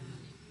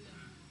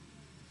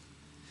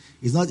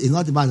 It's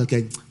not about,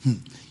 okay,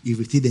 if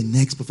you see the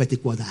next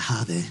prophetic word I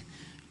have there,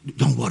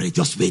 don't worry,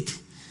 just wait.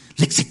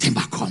 Let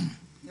September come.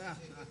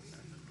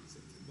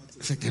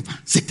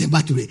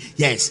 September today.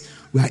 Yes,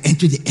 we are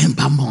entering the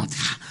ember month.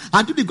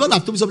 And today God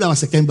have told me something about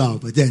September,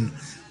 but then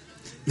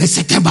let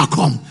September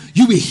come.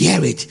 You will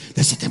hear it.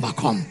 Let September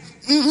come.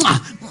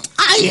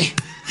 Aye.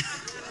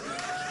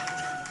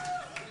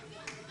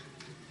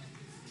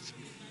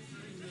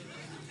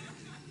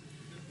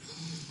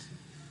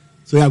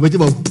 So we are waiting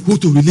for who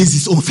to release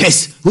his own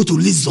first.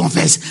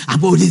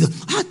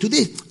 And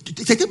today,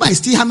 September is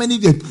still how many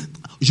days?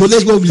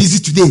 Jolet will release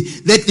it today.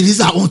 Let's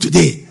release our own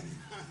today.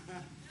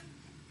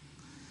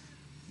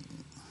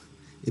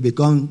 It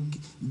become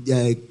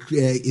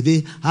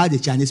how the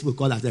Chinese people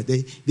call that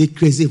the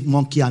crazy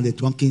monkey and the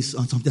donkeys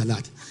or something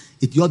like that.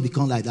 It just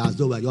become like that as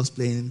though we're just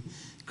playing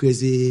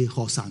crazy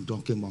horse and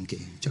donkey monkey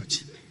in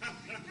church.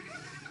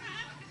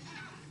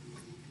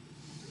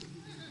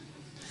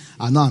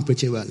 I know I'm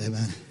preaching well,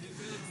 amen.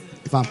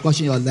 If I'm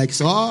pushing your legs,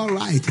 all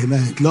right,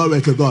 amen.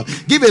 Glory to God.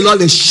 Give a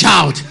Lord a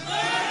shout.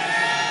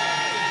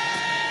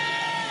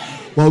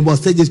 But we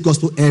must take this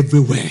gospel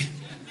everywhere.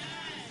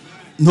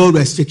 No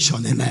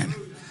restriction, amen.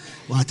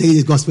 I'll tell you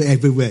this gospel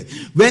everywhere.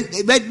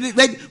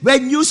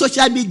 When new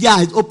social media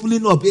is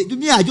opening up,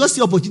 I just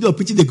see opportunity of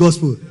preaching the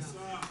gospel.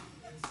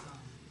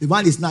 The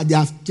one is now, they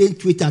have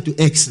changed Twitter to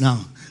X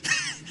now.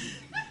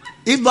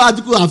 If not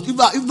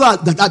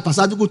that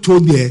Pastor Aduku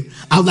told me,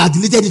 I would have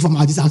deleted it from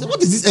my distance.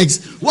 What is this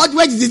X? Where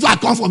did this one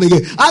come from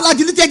again? I would have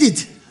deleted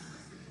it.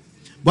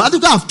 But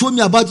Aduku have told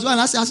me about this one.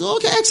 I said,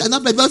 okay, X. And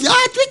I'm like,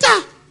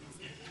 Twitter.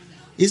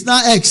 It's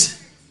not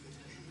X.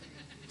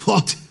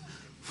 What?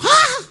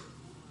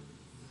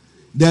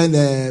 Then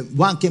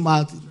one came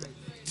out,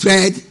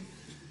 Thread.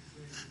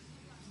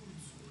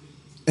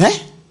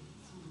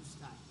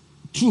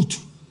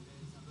 Truth.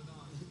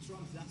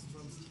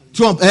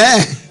 Trump.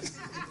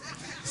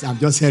 So I'm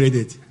just hearing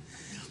it.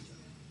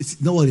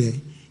 No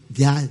worry.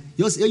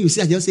 You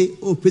see, I just say,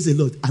 oh, praise the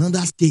Lord.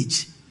 Another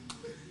stage.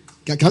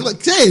 Can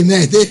say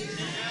amen.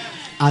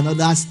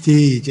 Another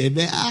stage.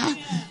 Amen.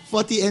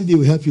 40 MB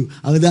will help you.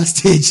 Another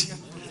stage.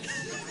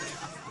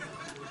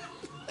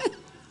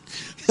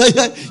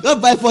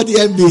 Don't buy 40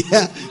 MB.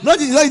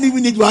 You don't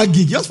even need 1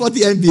 gig. Just 40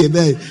 MB.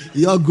 Amen.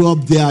 You all go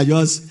up there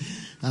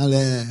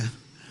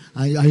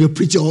and you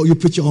preach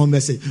your own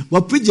message.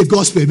 But preach the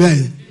gospel,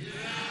 amen.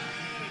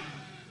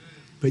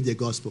 Preach the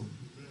gospel.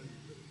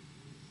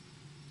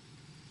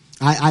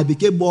 I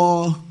became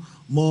more.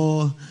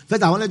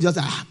 First, I wanted just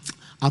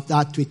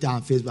after Twitter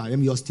and Facebook, let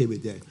me just stay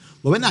with them.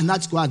 But when I'm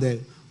not squad there,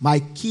 my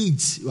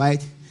kids,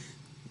 right,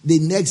 the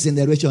next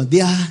generation,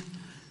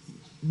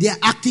 They are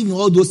acting in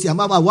all those things.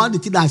 Remember, one of the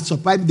things that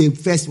surprised me the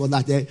first was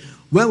that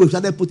when we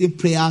started putting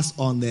prayers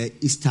on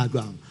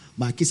Instagram,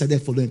 my kids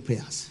started following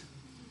prayers.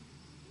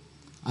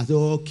 I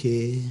thought,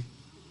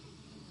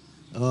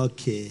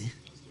 okay.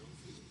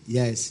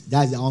 Yes,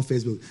 that's their own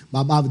Facebook.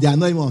 But they are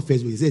not even on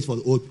Facebook. It says for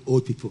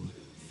old people.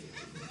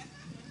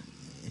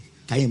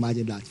 Can you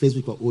imagine that?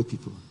 Facebook for old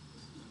people.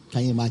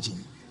 Can you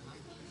imagine?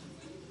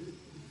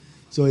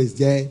 So it's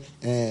there.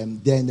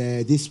 Then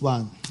this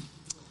one,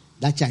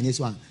 that Chinese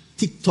one,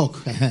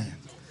 TikTok.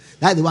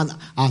 That's the one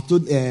I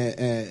told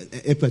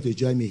April to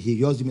join me. He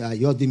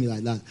did me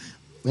like that.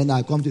 When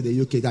I come to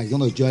the UK, he's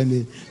going to join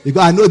me.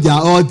 Because I know they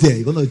are all there.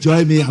 He's going to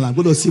join me and I'm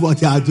going to see what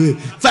they are doing.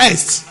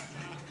 First,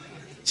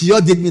 she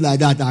just did me like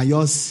that and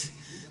just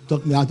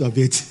took me out of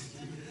it.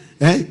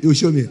 You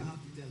show me.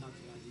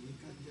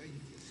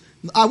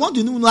 I want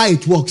to know how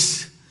it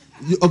works.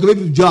 Okay,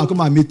 maybe Joe, I'll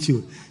come and meet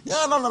you.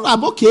 No,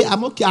 I'm okay.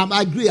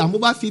 I agree. I'm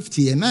over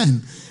 50,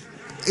 amen.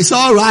 It's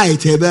all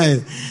right,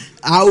 amen.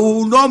 I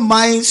will not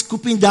mind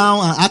scooping down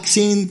and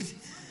asking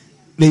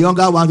the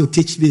younger one to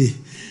teach me.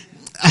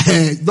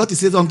 Not to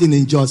say something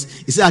unjust.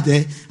 He said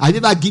that I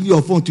never give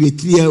your phone to a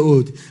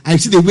 3-year-old and you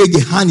see the way the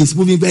hand is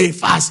moving very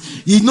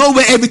fast. You know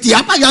where everything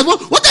happens.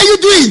 What are you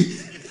doing?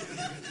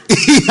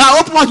 I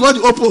open what you want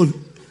to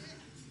open.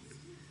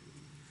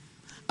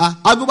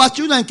 Agoba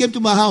children came to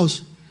my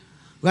house,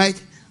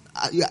 right?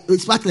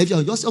 Smart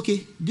television, just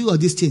okay, do all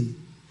this thing.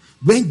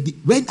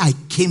 When I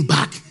came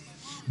back,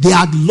 they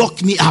had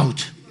locked me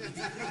out.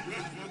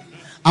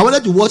 I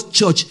wanted to watch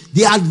church.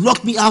 They had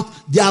locked me out.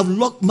 They have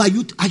locked my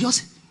youth.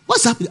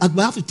 What's happening? I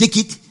have to take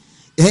it.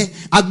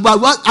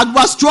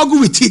 I struggle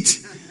with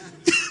it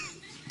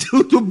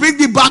to bring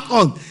me back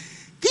on.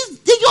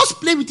 They just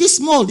play with it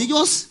small. They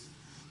just,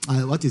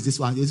 what is this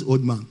one? This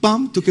old man.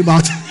 Bam, took him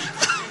out.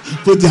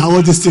 Put their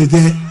old thing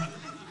there.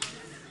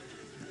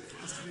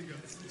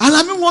 And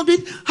I'm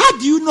wondering, how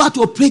do you know how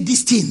to operate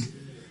this thing?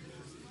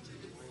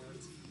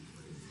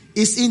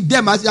 It's in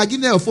them. As you are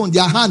giving them your phone,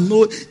 their hand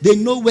they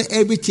know where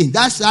everything.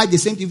 That's why the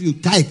same thing if you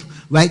type,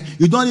 right?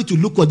 You don't need to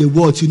look for the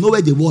words. You know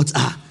where the words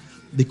are.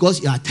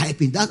 Because you are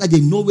typing. That's why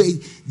they know where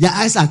their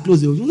eyes are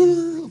closed. They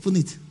will open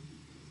it.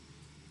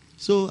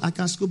 So I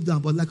can scoop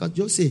down. But like I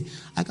just say,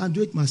 I can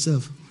do it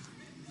myself.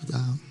 But,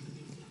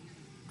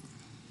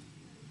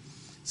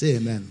 say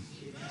amen.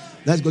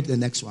 Let's go to the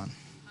next one.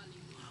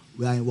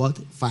 We are in what?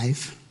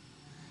 5.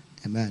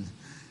 Amen.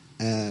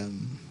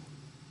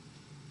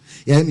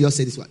 Let me just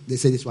say this one. They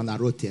say this one I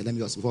wrote here. Let me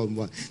just before we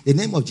move on. The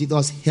name of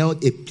Jesus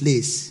held a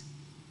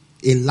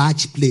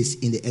large place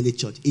in the early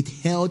church. It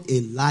held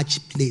a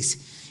large place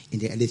in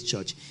the early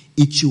church.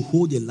 It should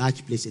hold a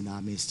large place in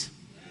our midst.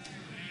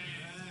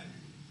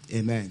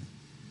 Amen.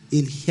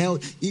 It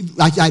held,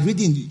 like I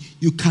reading,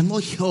 you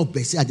cannot help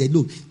but say that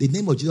look, the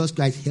name of Jesus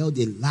Christ held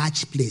a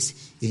large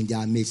place in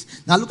their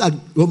midst. Now look at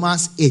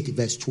Romans 8,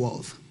 verse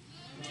 12.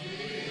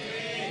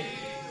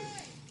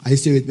 Are you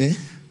still with me?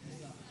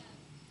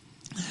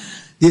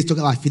 This is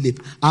talking about Philip.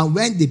 And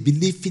when they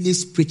believed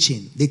Philip's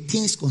preaching, the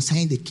things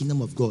concerning the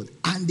kingdom of God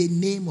and the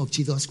name of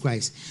Jesus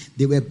Christ,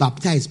 they were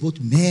baptized, both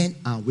men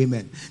and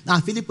women. Now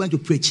Philip went to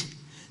preach.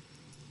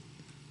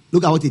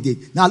 Look at what he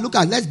did. Now look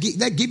at, let's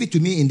give it to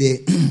me in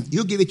the,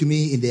 you give it to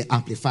me in the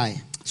Amplify.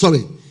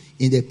 Sorry,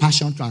 in the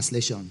Passion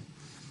Translation.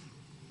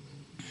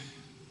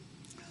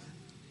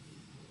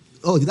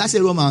 Oh, did I say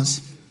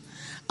Romans?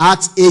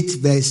 Acts 8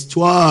 verse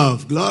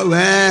 12.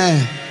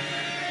 Glory.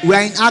 We're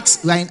in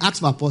Acts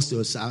of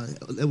Apostles.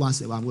 One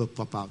second, I'm going to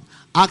pop out.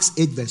 Acts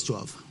 8 verse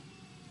 12.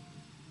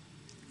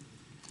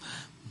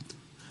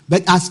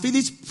 But as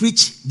Philip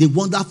preached the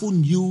wonderful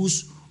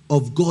news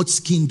of God's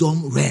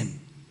kingdom realm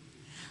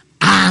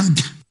and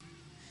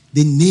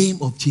the name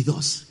of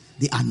Jesus,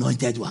 the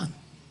anointed one.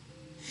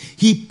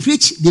 He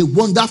preached the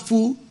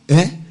wonderful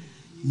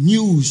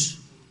news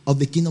of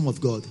the kingdom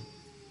of God.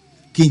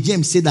 King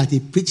James said that he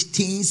preached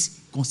things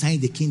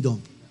concerning the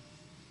kingdom.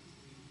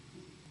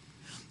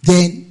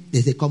 Then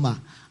there's a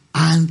comma.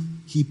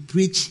 And he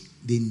preached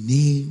the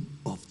name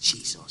of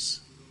Jesus.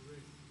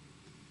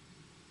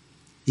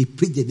 He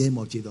preached the name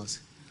of Jesus.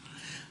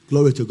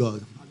 Glory to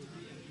God.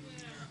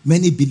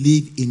 Many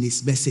believed in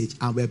his message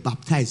and were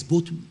baptized,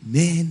 both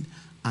men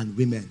and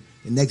women.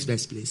 The next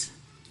verse, please.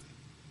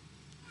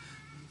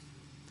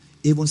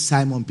 Even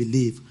Simon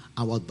believed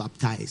and was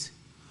baptized.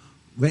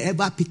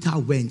 Wherever Peter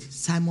went,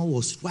 Simon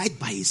was right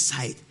by his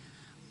side,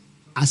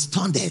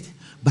 astounded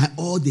by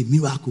all the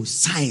miracles,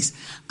 signs,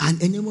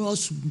 and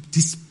enormous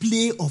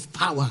display of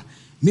power.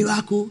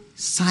 Miracle,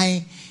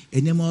 sign,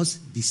 enormous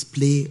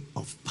display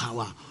of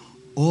power.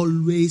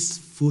 Always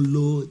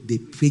follow the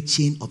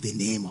preaching of the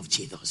name of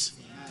Jesus.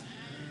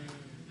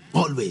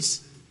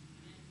 Always.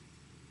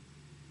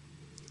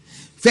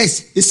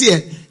 First, you see,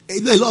 a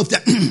lot of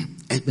time,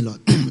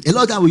 a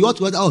lot of time we ought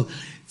to,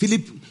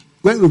 Philip,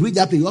 when we read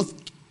that, we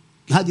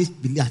had this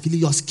belief.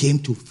 Philip just came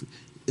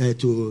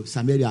to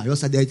Samaria and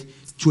just started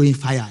throwing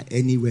fire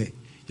anywhere.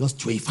 Just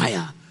throwing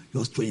fire.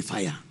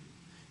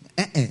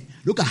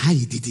 Look at how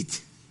he did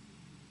it.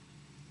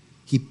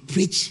 He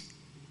preached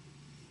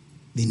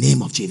the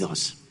name of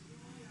Jesus.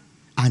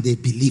 And they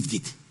believed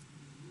it.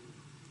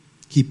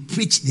 He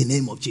preached the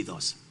name of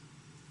Jesus.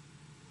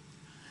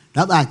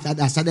 That's why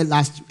I started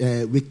last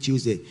week,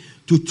 Tuesday,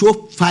 to throw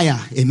fire.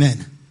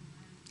 Amen.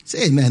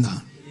 Say amen now.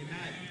 Amen.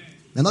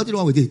 There's nothing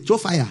wrong with it. Throw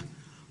fire.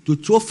 To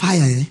throw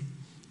fire,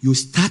 you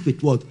start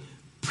with what?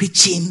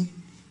 Preaching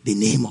the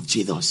name of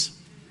Jesus.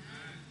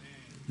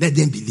 Let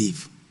them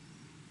believe.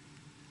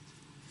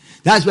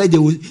 That's why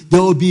there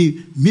will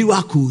be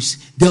miracles,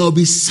 there will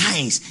be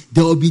signs,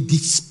 there will be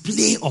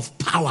display of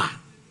power.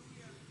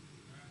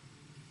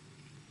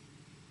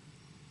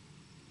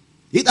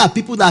 These are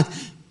people that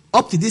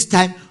up to this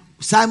time,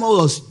 Simon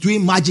was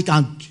doing magic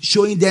and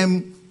showing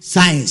them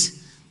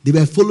signs. They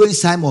were following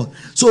Simon.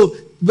 So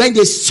when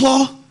they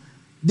saw,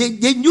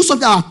 they knew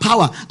something about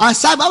power. And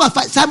Simon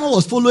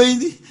was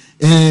following.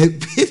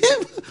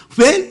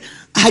 Well,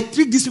 I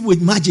treat these people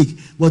with magic,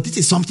 but this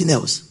is something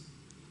else.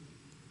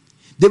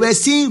 They were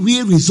seeing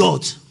real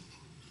results.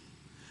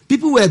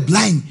 People were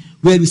blind,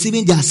 were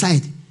receiving their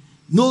sight.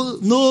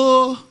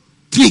 No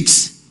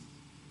tricks,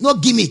 no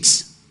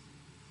gimmicks.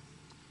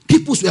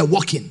 People were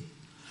walking.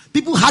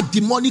 People had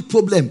demonic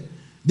problem.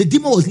 The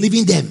demon was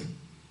leaving them.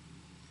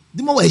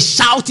 Demon was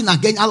shouting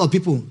against other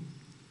people.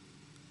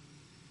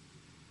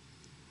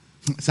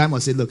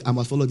 Simon said, "Look, I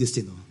must follow this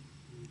thing."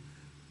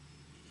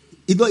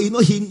 He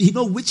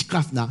know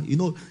witchcraft now.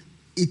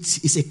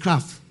 It's a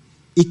craft.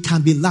 It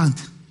can be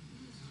learned.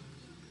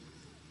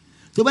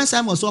 So when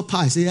Simon saw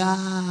power, he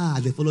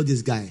said, they follow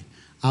this guy.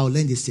 I'll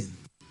learn this thing.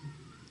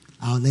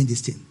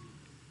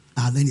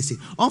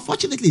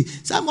 Unfortunately,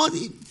 Simon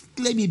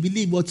let me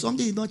believe, but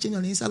something did not change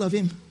on the inside of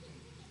him.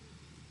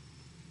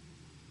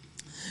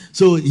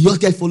 So he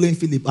just kept following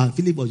Philip, and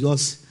Philip was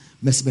just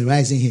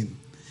mesmerizing him.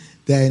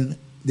 Then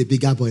the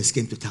bigger boys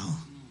came to town.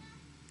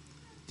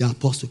 The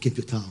apostle came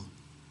to town.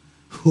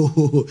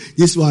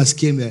 These ones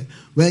came there.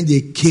 When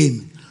they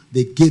came,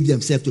 they gave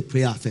themselves to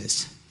prayer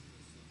first.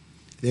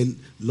 Then,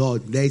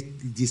 Lord, let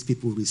these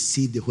people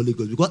receive the Holy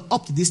Ghost. Because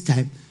up to this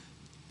time,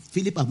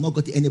 Philip had not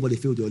got anybody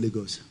filled with the Holy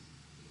Ghost.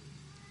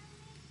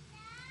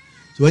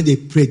 So when they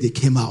prayed, they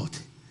came out.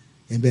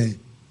 Amen.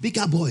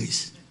 Bigger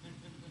boys.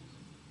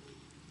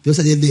 They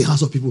also lay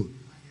hands on people.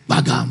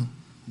 Bagam.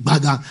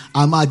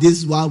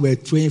 This one were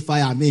throwing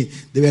fire.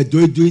 They were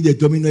doing the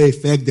domino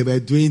effect. They were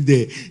doing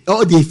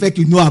all the effect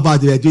you know about.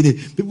 They were doing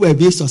it. People were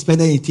being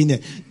suspended in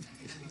thin.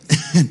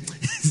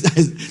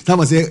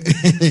 Someone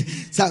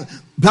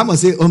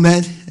say, "Oh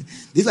man,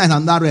 this one is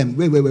another realm."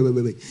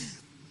 Wait.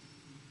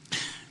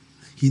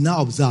 He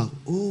now observed.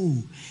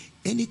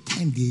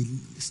 Anytime they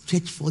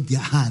stretch forth their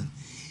hand,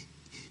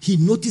 he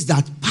noticed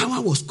that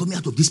power was coming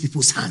out of these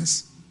people's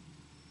hands.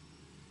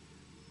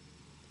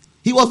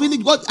 He was really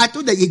God. I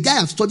told that a guy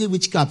have studied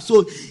witchcraft.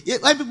 So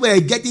when people were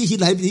getting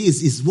healed, he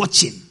is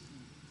watching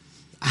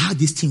how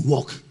this thing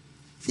work.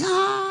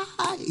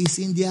 It's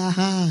in their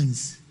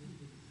hands.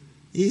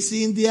 It's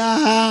in their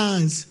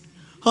hands.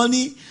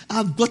 Honey,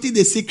 I've gotten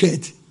the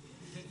secret.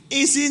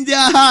 It's in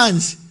their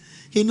hands.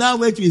 He now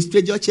went to his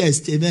treasure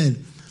chest.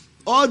 Amen.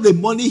 All the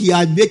money he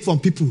had made from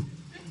people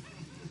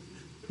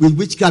with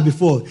witchcraft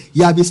before,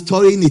 he had been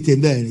storing it.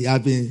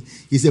 Amen.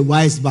 He's a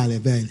wise man.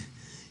 Amen.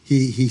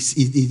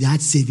 He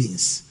had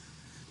savings.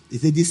 He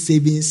said this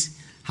savings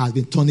has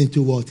been turned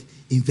into what?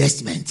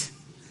 Investment.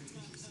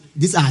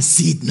 These are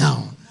seed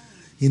now.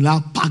 He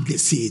now packed the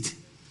seed.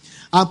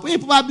 And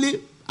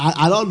probably,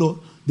 I don't know,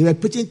 they were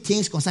preaching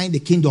things concerning the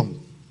kingdom.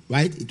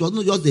 Right? It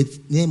wasn't just the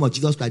name of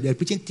Jesus Christ. They were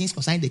preaching things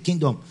concerning the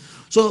kingdom.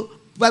 So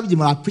probably they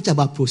might have preached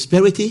about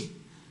prosperity.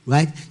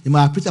 Right? They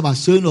might have preached about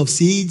sowing of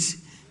seeds.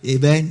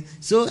 Amen.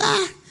 So,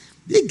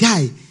 this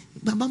guy,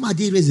 my mama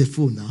did raise a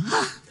phone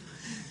now.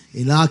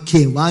 He now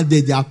came. One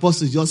day the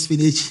apostle just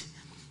finished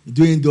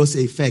doing those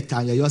effects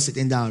and you're just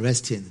sitting down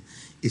resting.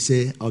 He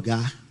said,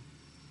 "Oga,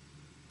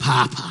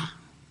 Papa,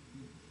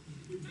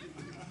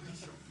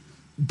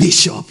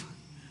 Bishop."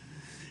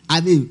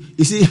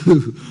 You see,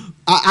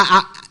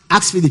 I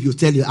ask Philip, he'll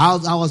tell you. I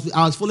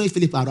was following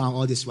Philip around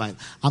all this while.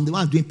 I'm the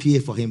one doing PA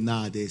for him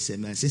nowadays,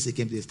 man, since he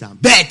came to this town.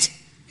 But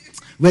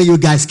when you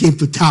guys came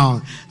to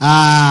town,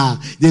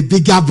 the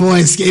bigger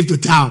boys came to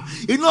town.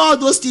 You know all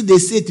those things they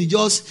say to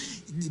just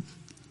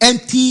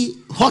empty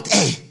hot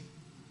air.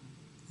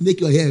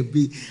 Make your hair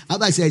big.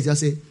 After I said, just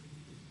say,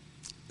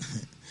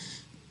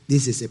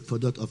 this is a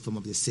product of some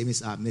of the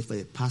savings I've made for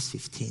the past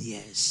 15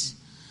 years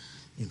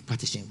in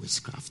practicing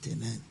witchcraft.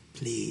 Amen.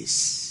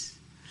 Please.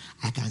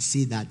 I can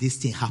see that this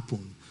thing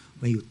happened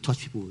when you touch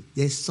people.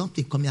 There's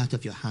something coming out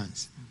of your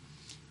hands.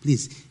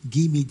 Please,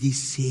 give me this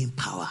same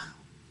power.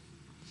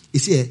 You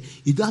see,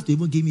 you don't have to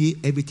even give me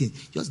everything.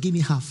 Just give me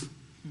half.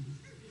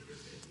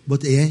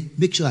 But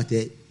make sure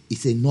that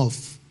it's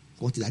enough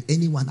that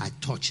anyone I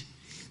touch,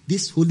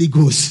 this Holy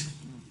Ghost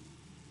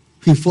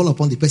will fall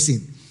upon the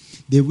person.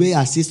 The way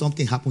I see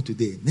something happen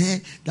today,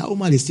 that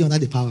woman is still under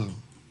the power.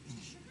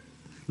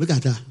 Look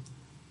at her.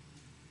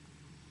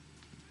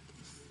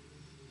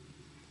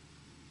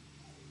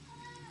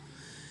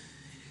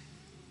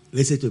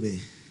 Listen to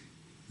me.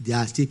 There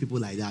are still people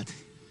like that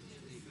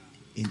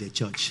in the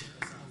church.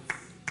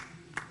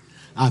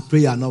 I pray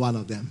you are not one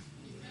of them.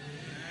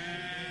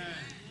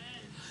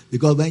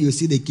 Because when you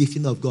see the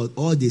gifting of God,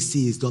 all they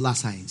see is dollar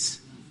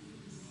signs.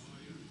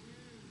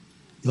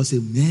 You'll say,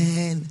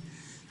 man,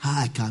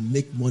 how I can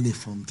make money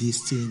from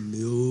this thing.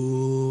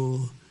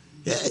 No.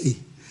 Hey,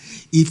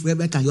 if we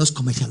can just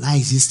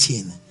commercialize this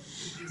thing,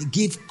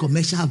 give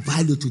commercial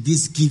value to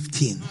this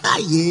gifting.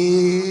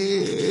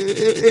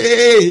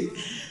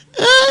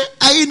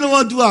 I know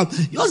what to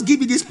do. Just give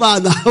me this power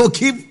now.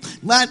 Okay,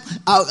 man.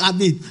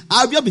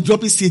 I'll just be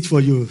dropping seeds for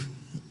you.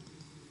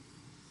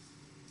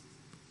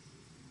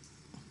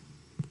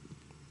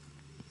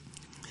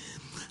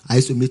 I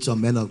used to meet some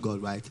men of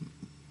God, right?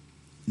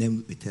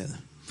 Name we tell.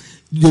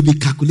 They'll be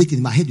calculating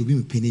in my head. They'll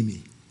be penning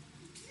me.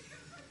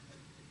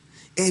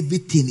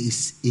 Everything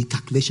is in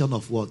calculation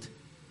of what?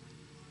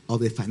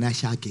 Of a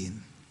financial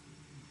gain.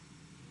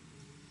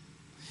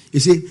 You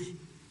see,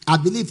 I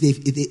believe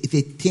it's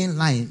a thin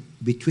line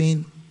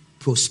between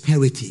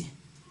prosperity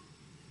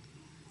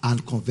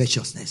and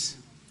covetousness.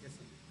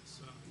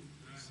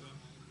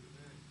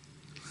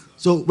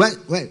 So when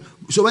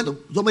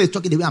somebody is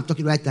talking the way I'm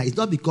talking right now, it's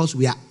not because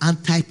we are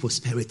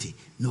anti-prosperity.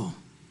 No.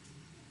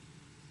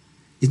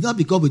 It's not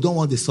because we don't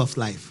want the soft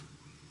life.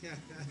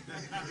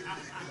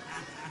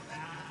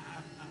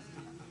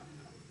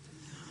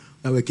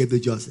 When we came to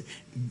just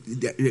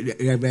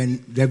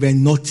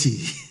Reverend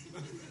Naughty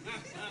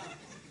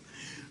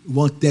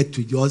wanted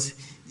to just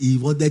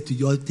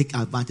take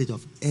advantage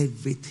of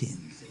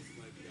everything.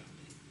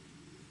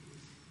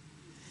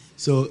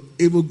 So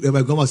even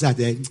Reverend Goma said,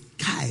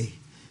 Kai,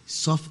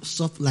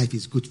 soft life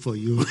is good for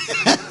you.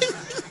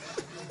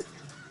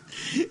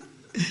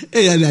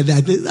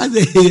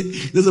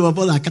 Those of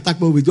us at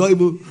Katakpo,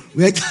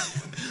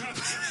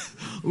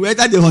 we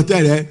enter the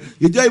hotel.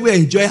 You don't even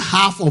enjoy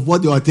half of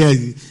what the hotel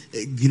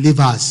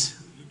delivers.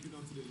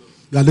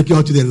 You are looking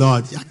unto the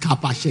Lord.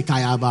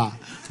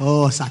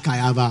 Oh,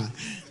 Sakayaba.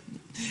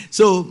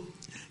 So,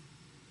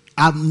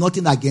 I'm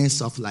nothing against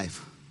soft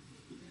life.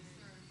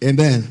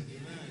 Amen.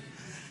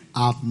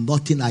 I'm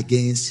nothing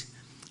against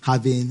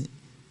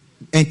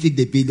entering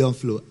the billion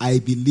flow. I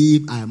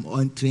believe I am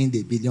entering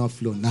the billion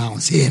flow now.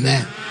 Say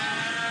amen.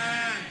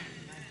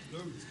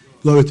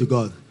 Glory to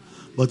God.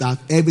 But I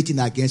have everything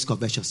against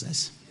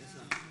covetousness.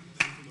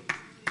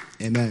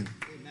 Amen.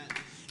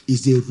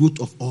 It's the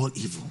root of all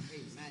evil.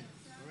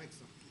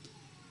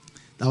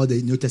 That's what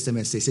the New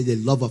Testament says. Say the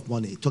love of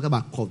money. Talk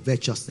about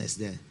covetousness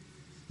there.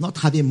 Not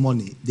having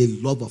money, the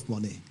love of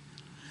money.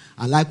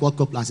 I like what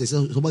Copeland says.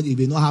 Somebody, you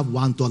will not have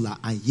 $1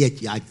 and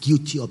yet you are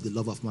guilty of the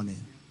love of money.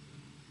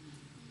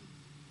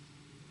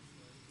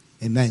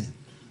 Amen.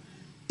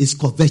 It's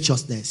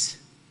covetousness.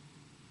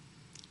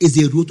 It's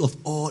the root of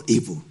all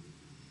evil.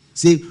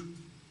 See,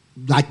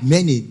 like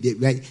many, they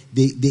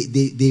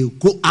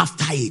go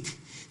after it.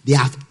 They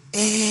have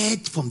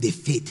erred from the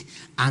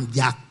faith and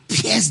they have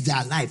pierced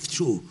their life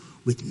through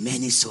with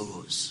many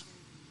sorrows.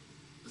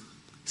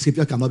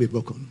 Scripture cannot be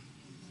broken.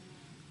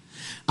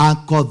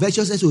 And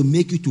covetousness will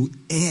make you to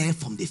err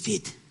from the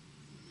faith.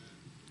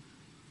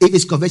 If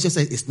it's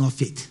covetousness, it's not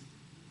faith.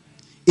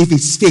 If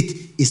it's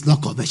faith, it's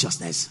not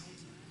covetousness.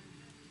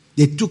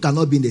 The two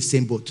cannot be in the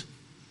same boat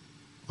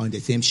or in the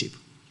same ship.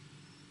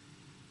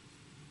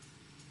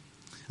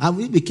 And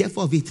we'll be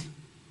careful of it.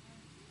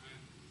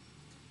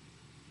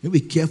 We'll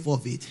be careful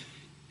of it.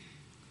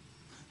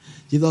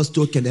 Jesus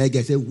told Kennedy,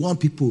 he said, one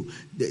people,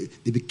 they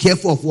be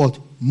careful of what?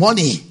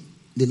 Money.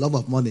 The love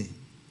of money.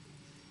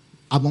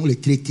 Among the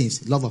three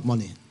things, love of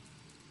money.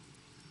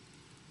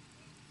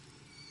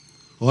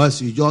 Or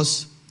else you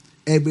just,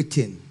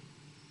 everything.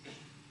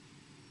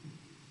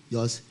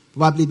 Just,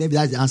 probably, maybe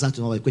that's the answer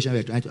to the question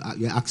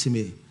you're asking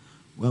me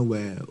when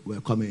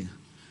we're coming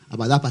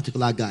about that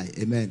particular guy.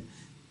 Amen.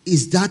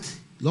 Is that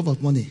love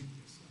of money?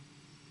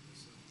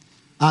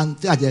 And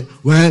say,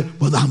 well,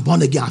 but I'm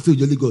born again. I feel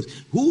the Holy Ghost.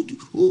 Who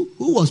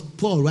was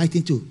Paul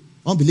writing to?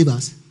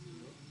 Unbelievers.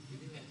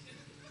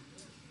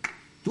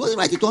 He wasn't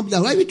writing to unbelievers.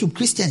 He was writing to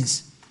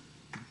Christians,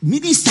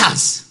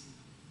 ministers.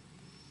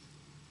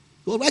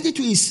 He was writing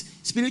to his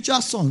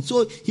spiritual son,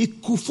 so he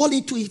could fall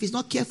into it if he's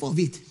not careful of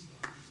it.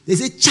 They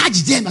say,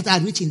 charge them that are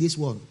rich in this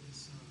world.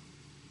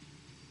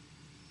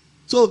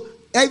 So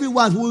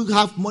everyone who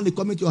have money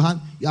coming to your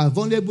hand, you are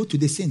vulnerable to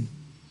the sin.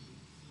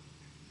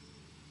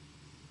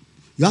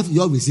 You have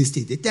to resist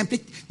it.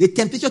 The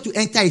temptation to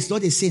enter is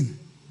not a sin.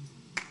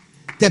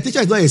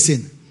 Temptation is not a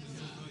sin.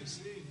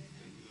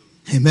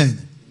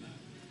 Amen.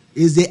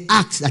 It's the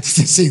act that is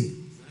a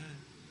sin.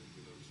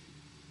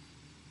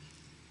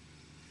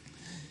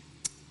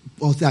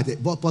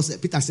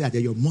 Peter said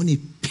that your money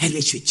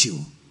perish with you.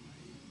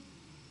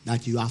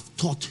 That you have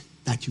thought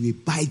that you will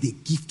buy the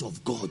gift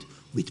of God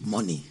with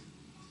money.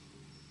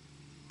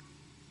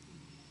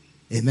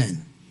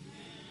 Amen.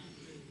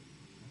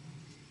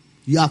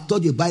 You have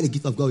thought you buy the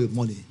gift of God with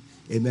money.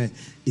 Amen.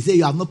 He said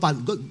you have no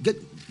part. Go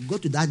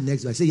to that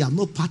next verse. He said you have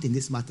no part in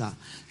this matter.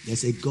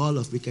 There's a goal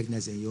of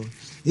wickedness in you.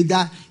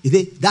 That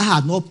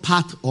has no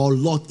part or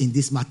lot in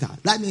this matter.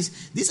 That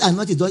means this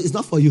anointing is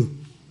not for you.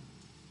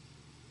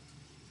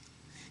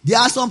 There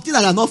are some things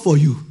that are not for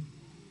you.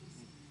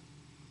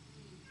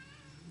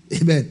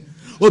 Amen.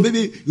 Or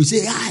maybe you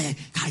say,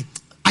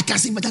 I can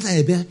sing better than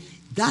a bear.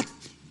 But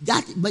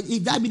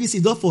if that means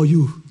it's not for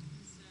you,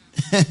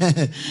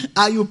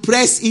 and you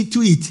press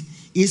into it,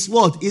 it's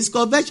what? It's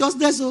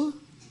covetousness. Oh.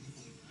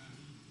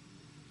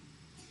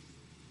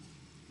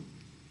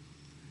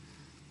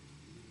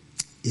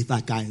 If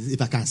I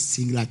can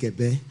sing like a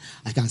bear,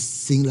 I can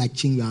sing like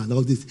Chinua and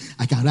all this.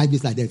 I can write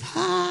this like that.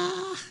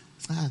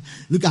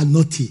 Look at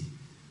Naughty.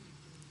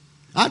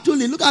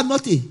 Actually, look at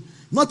Naughty.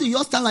 Naughty,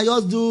 you stand like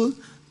yours do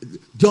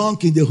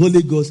dunk in the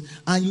Holy Ghost,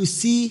 and you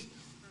see.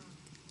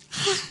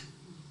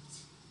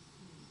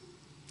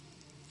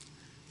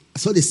 I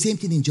saw the same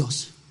thing in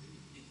Jos.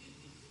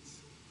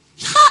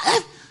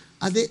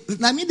 I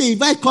mean, they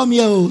invite come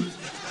here. Oh.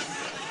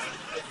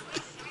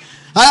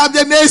 I am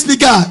the main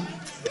speaker.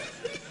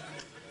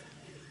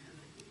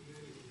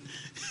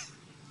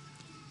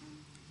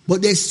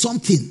 But there's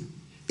something,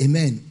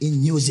 amen,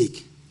 in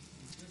music.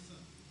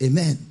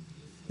 Amen.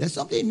 There's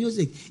something in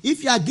music.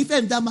 If you are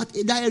gifted in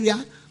that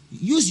area,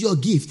 use your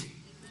gift.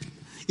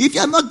 If you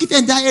are not gifted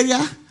in that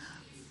area,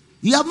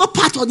 you have no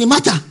part of the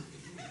matter.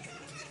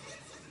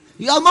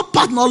 You have no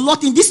part nor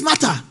lot in this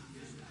matter.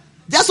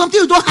 There's something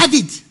you don't have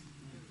it.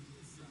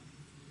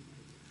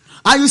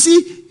 And you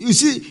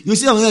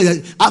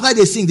see, after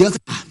they sing, they say,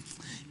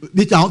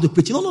 Victor, I want to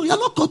preach. No, you are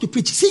not called to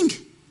preach. Sing.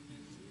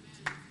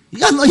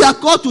 You are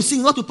called to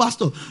sing, not to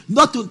pastor.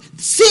 Not to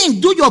sing,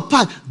 do your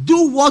part.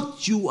 Do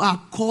what you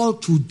are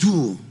called to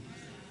do.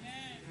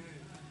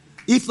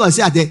 If I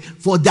say,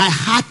 for thy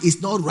heart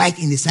is not right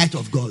in the sight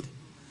of God.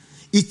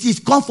 It is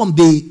come from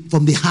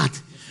the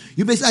heart.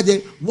 You may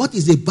say, what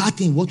is the bad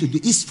thing? What to do?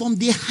 It's from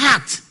the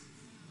heart.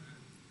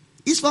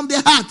 It's from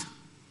the heart.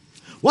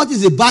 What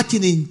is the bad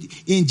thing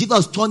in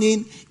Jesus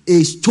turning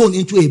a stone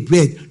into a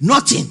bread?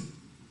 Nothing.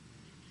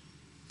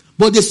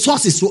 But the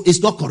source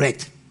is not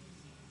correct.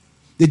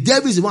 The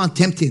devil is the one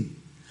tempting.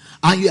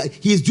 And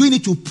he is doing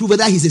it to prove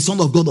whether he's the son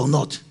of God or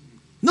not.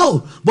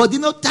 No. But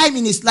time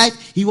in his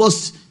life, he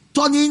was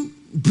turning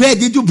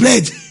bread into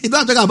bread. You know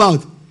what I'm talking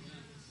about?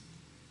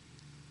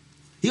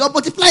 He was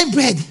multiplying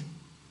bread.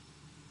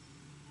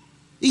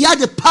 He had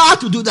the power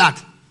to do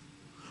that.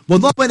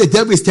 But not when the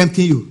devil is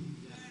tempting you.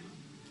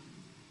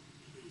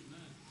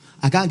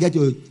 I can't get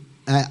to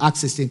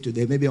Acts 16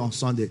 today, maybe on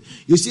Sunday.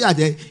 You see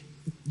that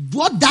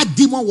what that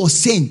demon was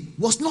saying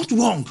was not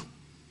wrong.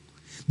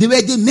 They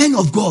were the men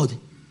of God,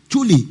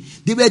 truly.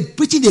 They were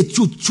preaching the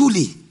truth,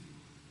 truly.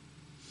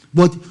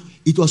 But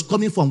it was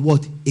coming from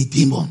what? A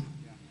demon.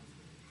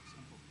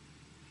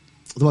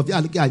 Some of you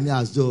are looking at me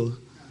as though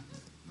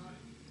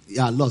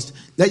you are lost.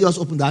 Let's just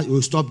open that.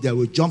 We'll stop there.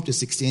 We'll jump to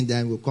 16,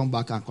 then we'll come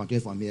back and continue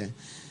from here.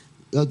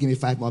 Just give me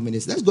 5 more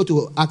minutes. Let's go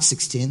to Acts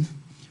 16,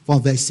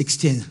 from verse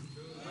 16.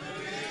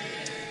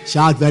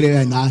 Shout very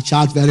well now.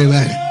 Shout very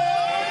well.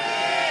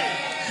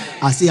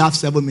 I still have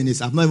 7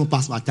 minutes. I've not even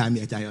passed my time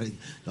yet.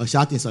 The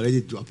shouting is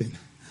already dropping.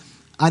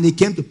 And it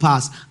came to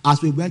pass,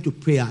 as we went to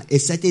prayer, a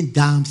certain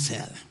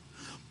damsel,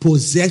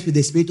 possessed with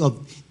the spirit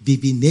of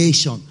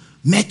divination,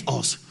 met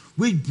us,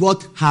 which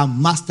brought her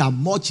master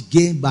much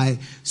gain by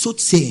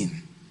soothsaying,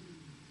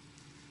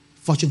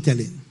 fortune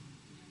telling.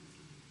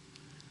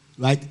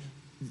 Right?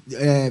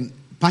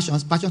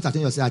 Passions, I think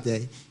you said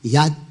that he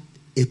had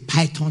a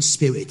python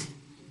spirit.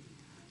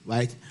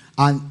 Right?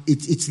 And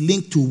it's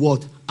linked to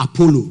what?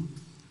 Apollo.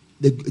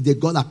 The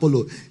god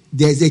Apollo.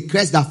 There's a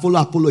crest that follow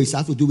Apollo. It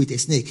has to do with a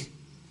snake.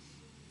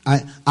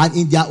 And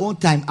in their own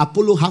time,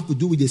 Apollo have to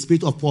do with the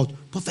spirit of what?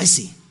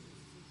 Prophecy.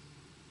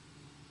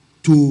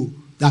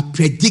 That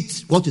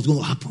predicts what is going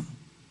to happen.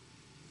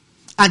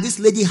 And this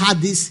lady had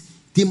this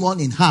demon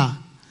in her.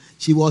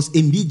 She was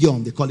a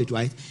medium, they call it,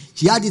 right?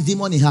 She had this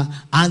demon in her,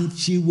 and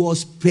she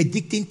was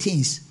predicting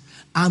things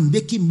and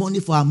making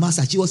money for her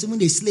master. She was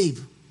even a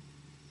slave.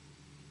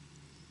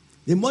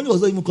 The money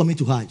was not even coming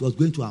to her. It was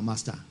going to her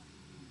master.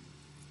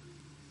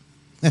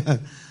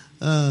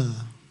 My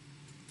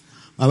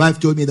wife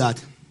told me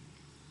that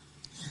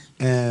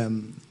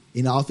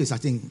in her office, I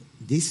think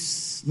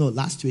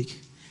last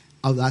week,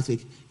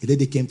 a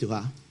lady came to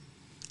her.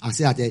 I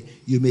said that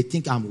you may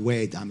think I'm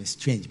weird, I'm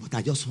strange, but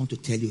I just want to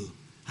tell you,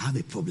 I have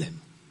a problem.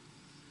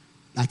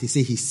 Like they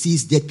say, he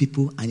sees dead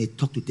people and he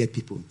talks to dead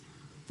people.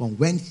 From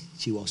when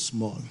she was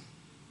small,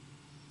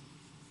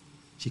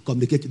 she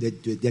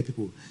communicated to the dead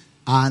people.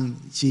 And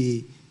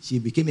she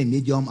became a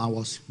medium and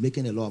was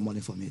making a lot of money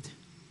from it.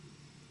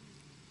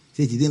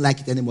 Said she didn't like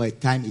it anymore.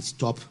 At time it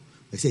stopped.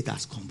 They said it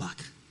has come back.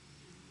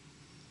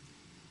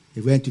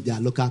 They went to their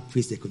local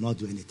priest. They could not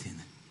do anything.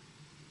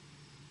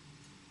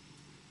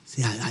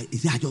 Say, I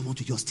just want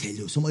to just tell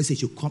you. Somebody said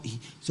she should come.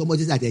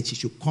 Somebody said that she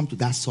should come to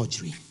that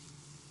surgery.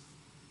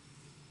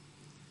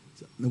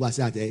 So, nobody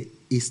said that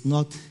it's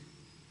not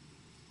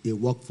a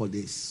work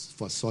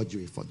for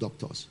surgery, for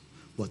doctors.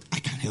 But I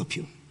can help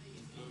you.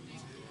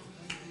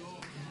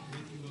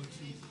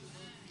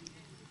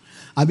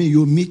 I mean,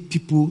 you meet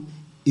people.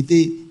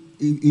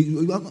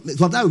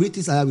 Sometimes we read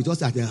things like that. We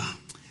just like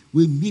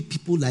we meet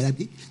people like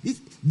that.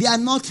 They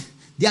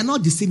are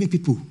not deceiving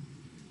people.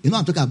 You know what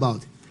I'm talking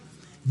about?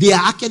 They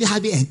are actually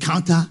having an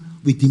encounter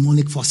with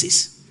demonic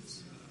forces.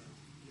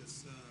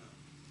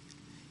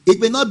 It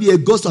may not be a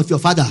ghost of your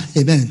father.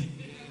 Amen.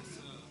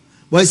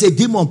 But it's a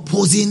demon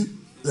posing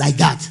like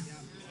that.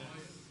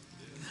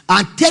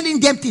 And telling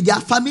them to their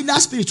familiar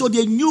spirit. So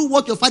they knew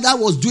what your father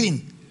was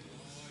doing.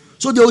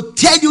 So they will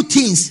tell you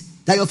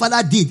things that your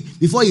father did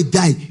before he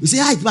died. You say,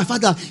 it's my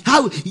father.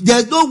 How?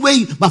 There's no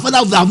way my father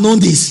would have known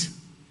this.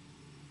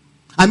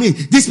 I mean,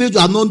 this spirit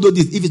would have known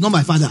this if it's not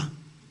my father.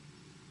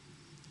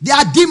 They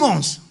are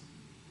demons.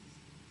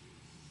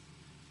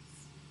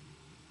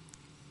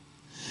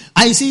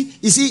 And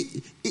you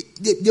see,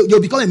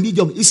 they'll become a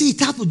medium. You see, it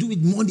has to do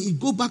with money. It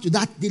goes back to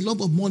that, the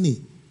love of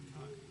money.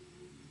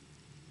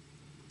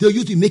 They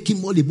used to make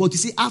him money, but you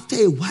see, after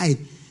a while,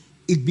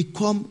 it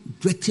becomes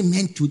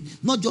detriment to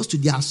not just to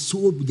their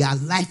soul, their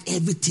life,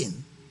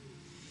 everything.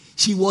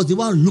 She was the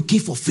one looking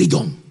for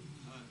freedom.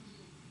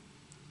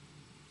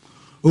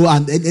 Oh,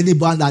 and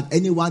anyone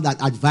that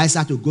advised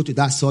her to go to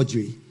that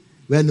surgery,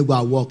 when they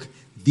were work,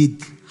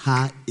 did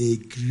her a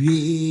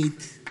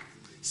great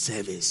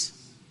service.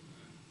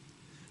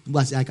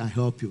 Nobody said, I can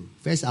help you.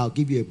 First, I'll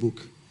give you a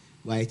book,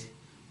 right?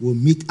 We'll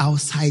meet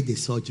outside the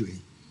surgery.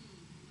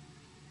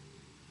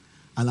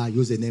 And I'll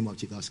use the name of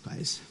Jesus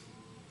Christ.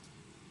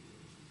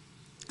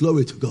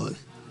 Glory to God.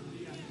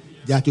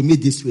 They are to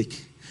meet this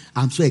week.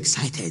 I'm so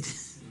excited.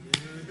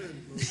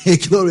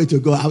 Glory to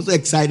God. I'm so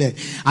excited.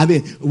 I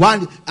mean,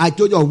 I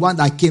told you of one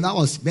that came. That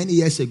was many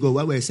years ago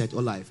when we were set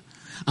alive.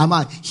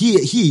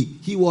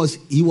 He was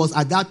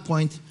at that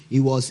point, he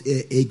was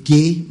a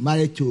gay,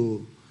 married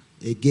to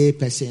a gay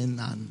person,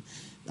 and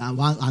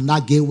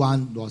that gay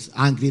one was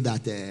angry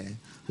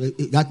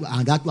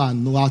that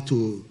one knew how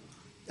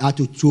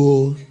to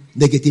throw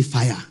negative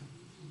fire.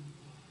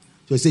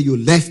 So he said, you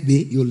left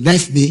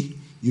me,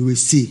 you will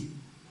see.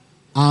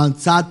 And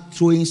start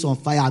throwing some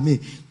fire. I mean,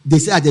 they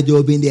said that they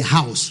will be in the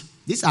house.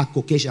 These are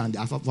Caucasian, they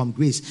are from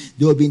Greece.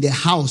 They will be in the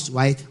house,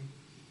 right?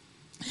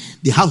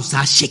 The house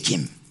starts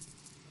shaking.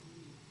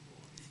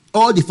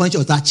 All the furniture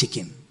will start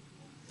shaking.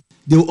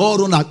 They will all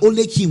run out.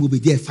 Only him will be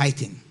there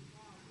fighting.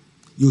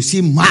 You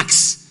see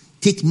marks,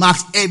 teeth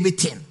marks,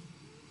 everything.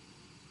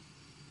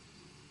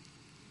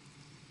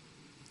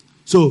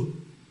 So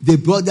the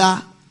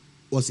brother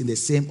was in the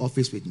same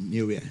office with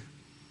Miriam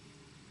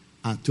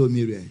and told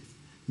Miriam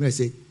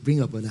said, bring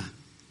your brother.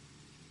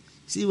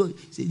 See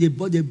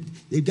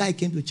the guy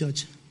came to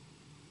church,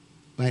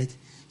 right?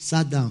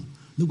 Sat down.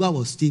 Nobody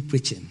was still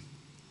preaching.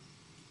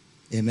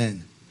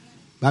 Amen.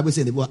 Bible says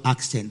in the book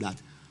Acts 10 that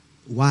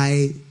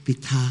while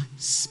Peter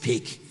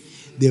spake,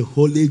 the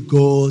Holy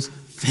Ghost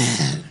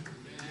fell.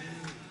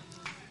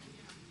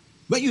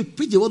 When you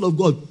preach the word of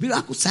God,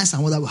 miracle signs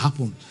and wonders will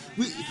happen.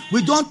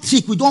 We don't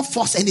trick, we don't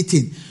force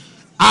anything.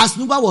 As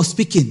Nuba was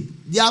speaking,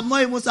 they have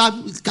not even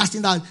started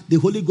casting out. The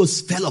Holy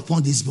Ghost fell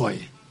upon this boy.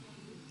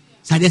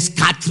 Started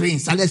scattering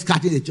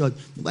the church.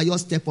 Nuba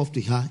just step up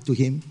to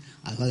him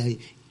and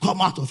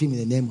come out of him in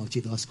the name of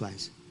Jesus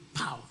Christ.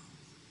 Power.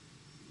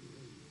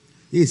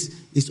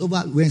 It's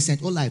over when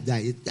St. Olaf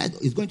died.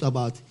 It's going to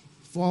about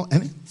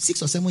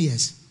 6 or 7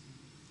 years.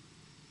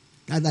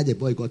 That's why the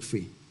boy got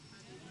free.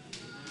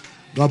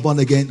 Got born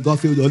again, got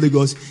filled with the Holy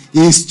Ghost.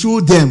 It's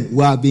through them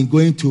who have been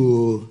going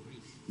to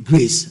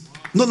Greece.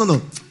 No.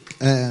 No.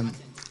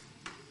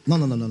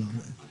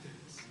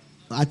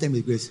 Artemis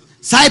is Greece.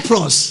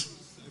 Cyprus.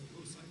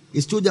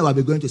 It's true they will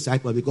be going to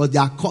Cyprus because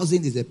their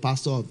cousin is a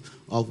pastor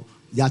of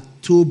there are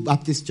 2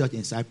 Baptist church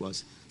in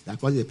Cyprus. Their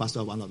cousin is a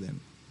pastor of one of them.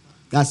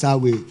 That's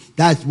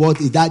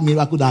that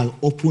miracle that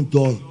opened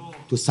door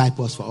to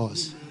Cyprus for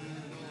us.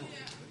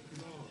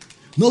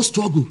 No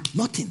struggle,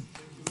 nothing.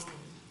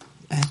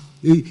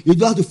 You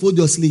don't have to fold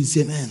your sleeves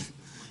and say, man,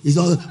 it's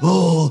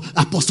all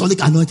apostolic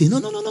anointing. No.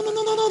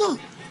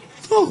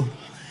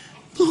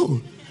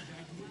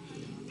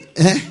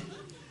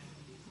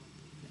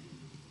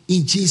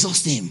 In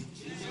Jesus' name.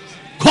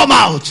 Come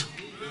out.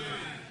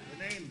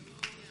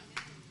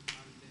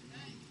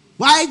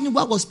 Why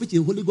nobody was preaching,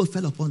 the Holy Ghost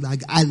fell upon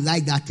that. I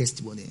like that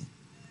testimony.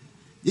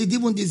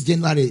 Even this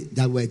January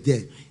that were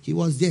there, he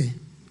was there.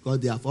 Because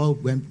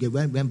they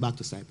went back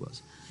to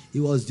Cyprus.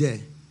 He was there.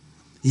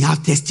 He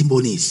had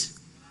testimonies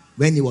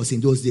when he was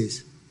in those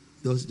days.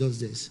 Those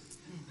days.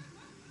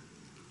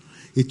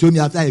 He told me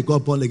after he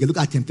got born again, look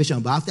at temptation,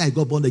 but after he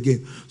got born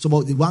again,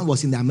 the one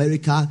was in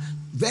America,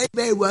 very,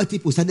 very wealthy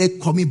people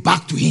started coming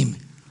back to him.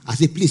 I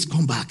said, please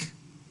come back.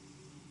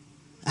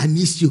 I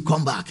miss you,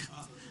 come back.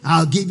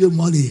 I'll give you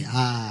money.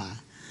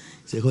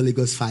 It's a Holy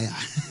Ghost fire.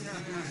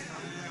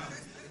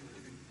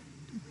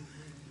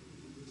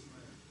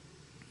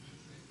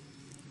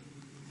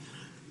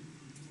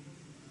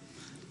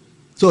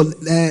 So,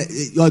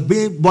 you're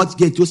being bought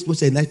gate, you're supposed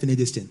to say, let's finish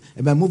this thing.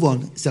 And then move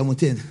on,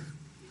 17.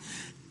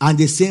 And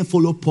the same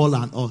follow Paul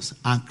and us,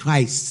 and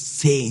Christ,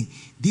 saying,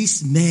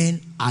 these men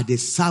are the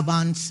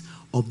servants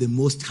of the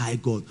Most High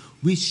God,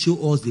 which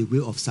show us the way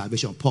of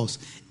salvation. Pause.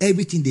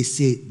 Everything they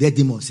say, their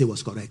demons say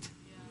was correct.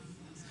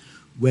 Yes.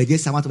 Were they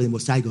servants of the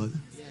Most High God?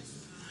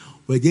 Yes.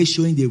 Were they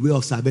showing the way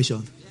of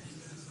salvation? Yes.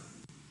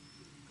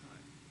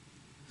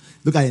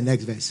 Look at the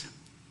next verse.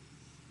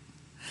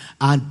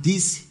 And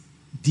this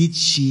did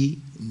she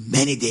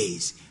many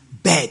days,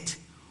 but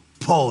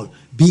Paul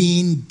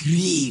being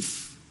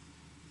grieved.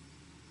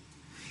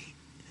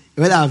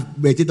 When I've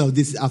meditated on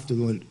this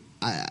afternoon,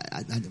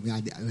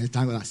 the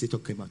time when I started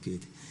talking about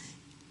it,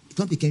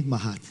 something came to my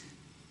heart.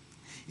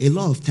 A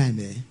lot of time,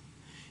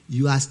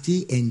 you are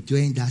still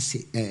enjoying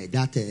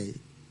that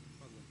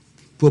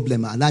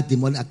problem and that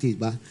demonic activity,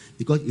 but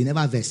because you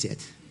never vex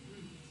yet.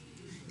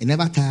 It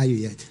never tire you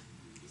yet.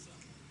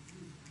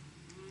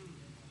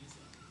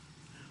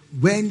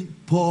 When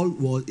Paul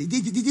was,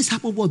 this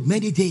happened for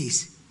many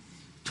days.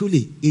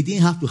 Truly, it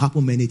didn't have to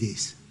happen many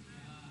days.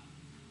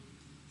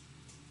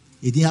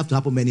 It didn't have to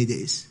happen many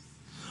days.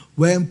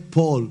 When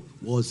Paul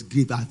was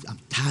grieved, I'm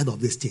tired of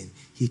this thing.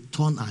 He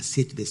turned and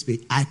said to the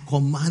Spirit, I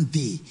command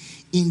thee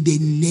in the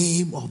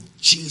name of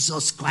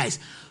Jesus Christ,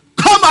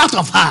 come out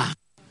of her.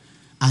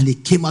 And he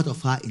came out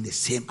of her in the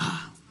same hour.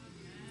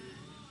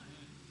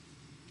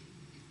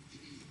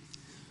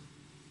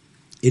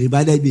 It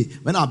reminded me,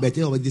 when I was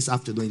meditating over this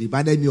afternoon, it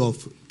reminded me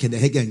of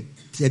Kenneth Hagin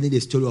telling the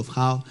story of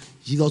how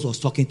Jesus was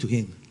talking to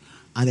him.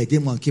 And the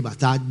demon came and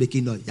started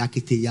making noise,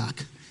 yakite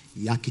yak,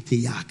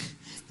 yakite yak,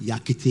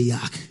 yakite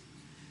yak.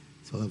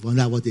 So I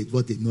wonder what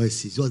the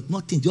noise is. It was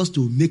nothing, just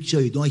to make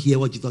sure you don't hear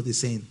what Jesus is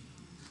saying.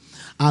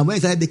 And when he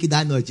started making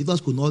that noise, Jesus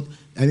could not,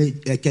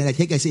 Kenneth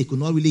Hagin said he could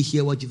not really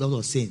hear what Jesus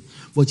was saying.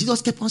 But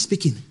Jesus kept on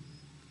speaking.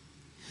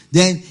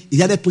 Then he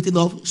started putting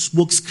off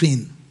smoke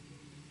screen.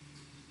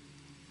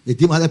 The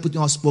demon started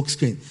putting on smoke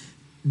screen.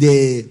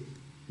 The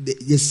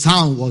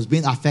sound was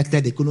being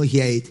affected, they couldn't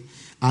hear it.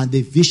 And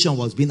the vision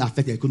was being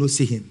affected, they couldn't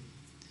see him.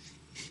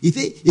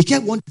 He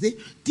kept wanting to say,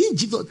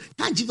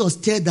 can't Jesus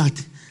tell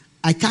that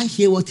I can't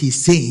hear what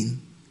he's saying?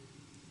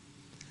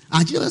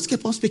 And Jesus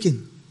kept on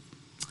speaking.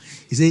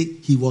 He said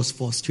he was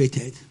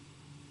frustrated.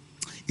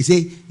 He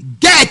said,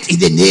 get in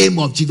the name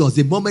of Jesus.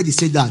 The moment he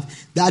said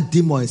that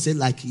demon said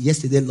like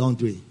yesterday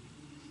laundry.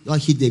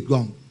 Don't hit the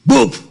ground.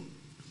 Boom!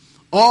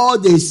 All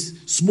this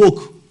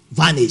smoke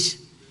vanished.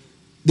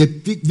 The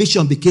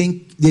vision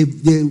became,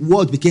 the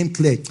word became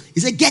clear. He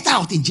said, get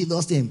out in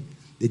Jesus' name.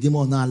 The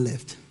demon now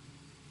left.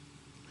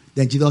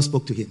 Then Jesus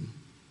spoke to him.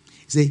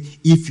 He said,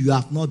 if you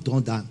have not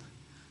done that,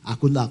 I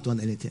couldn't have done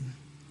anything.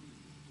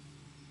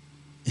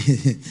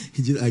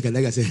 Like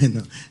I said,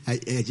 no.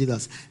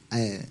 Jesus,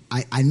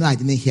 I know I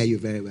didn't hear you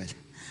very well.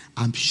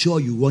 I'm sure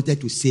you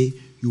wanted to say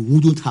you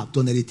wouldn't have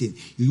done anything.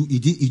 You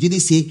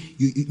didn't say,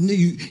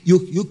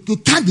 you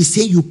can't be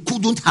saying you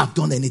couldn't have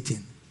done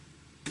anything.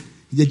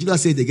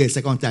 Jesus said again,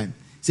 second time.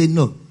 Say,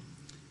 no.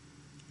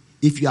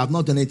 If you have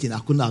not done anything, I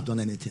couldn't have done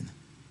anything.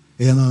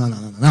 No.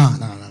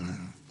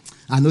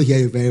 I know hear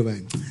you very well.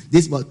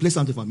 This must, play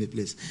something for me,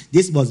 please.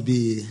 This must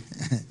be,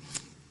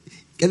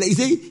 you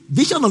say,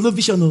 vision or no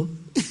vision, no?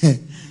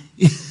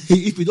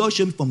 If you don't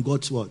show me from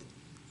God's word.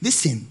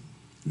 Listen.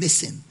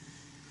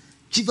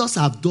 Jesus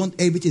have done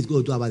everything he's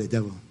going to do about the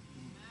devil.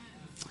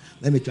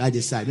 Let me try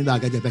this side. Maybe I'll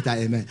get a better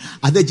amen.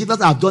 I think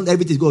Jesus have done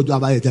everything he's going to do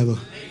about the devil.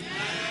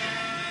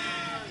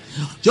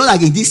 Just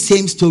like in this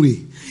same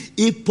story,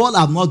 if Paul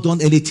had not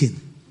done anything,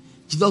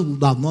 Jesus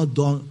could have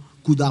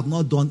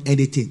not done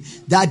anything.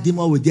 That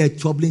demon was there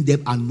troubling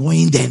them,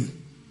 annoying them.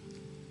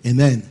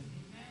 Amen.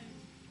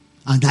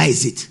 And that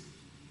is it.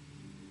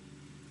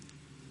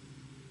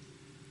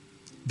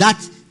 That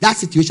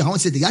situation, I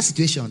want to say that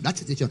situation.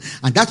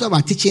 And that's why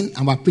we're teaching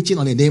and we're preaching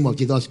on the name of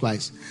Jesus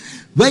Christ.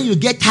 When you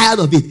get tired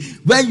of it,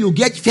 when you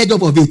get fed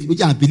up of it,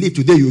 which I believe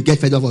today you will get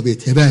fed up of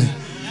it. Amen.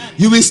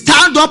 You will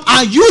stand up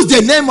and use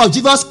the name of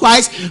Jesus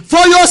Christ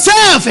for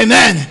yourself.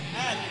 Amen.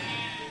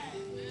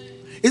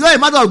 It's not a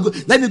matter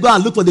of, let me go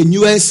and look for the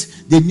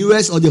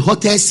newest or the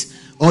hottest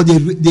or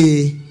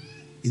the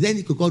is there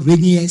anything called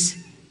rainiest?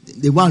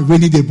 The one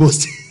raining the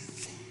most.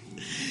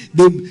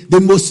 the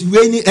most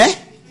rainy,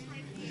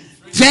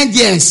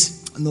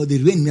 trendiest. No,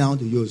 the rain me I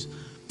want to use.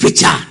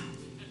 Preacher.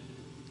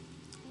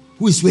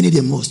 Who is raining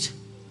the most?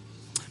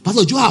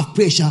 Pastor, do you have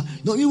pressure?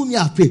 No, you me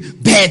have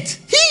prayed. But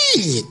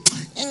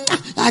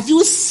have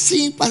you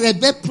seen Pastor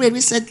Beth pray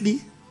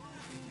recently?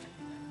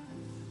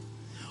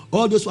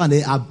 All those ones,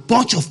 they are a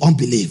bunch of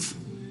unbelief.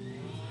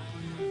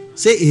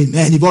 Say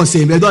amen. You don't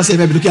say amen. Don't say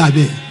amen. Look at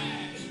me.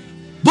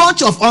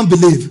 Bunch of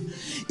unbelief.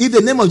 If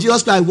the name of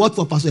Jesus Christ worked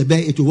for Pastor Ben,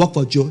 it will work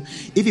for Joe.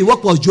 If it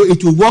worked for Joe,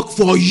 it will work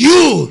for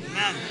you.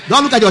 Amen.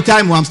 Don't look at your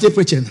time. I'm still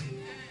preaching.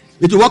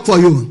 It will work for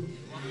you.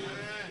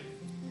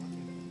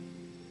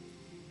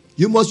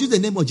 You must use the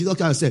name of Jesus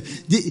Christ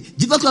yourself.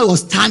 Jesus Christ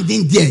was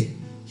standing there.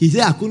 He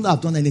said, I couldn't have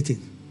done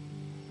anything.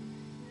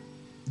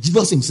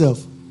 Jesus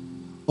himself.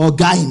 Or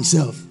God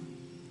himself.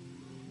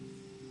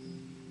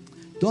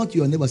 Don't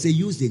your neighbor say,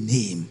 use the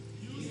name.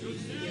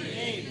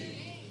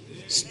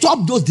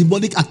 Stop those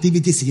demonic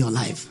activities in your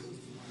life.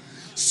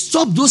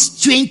 Stop those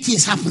strange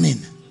things happening.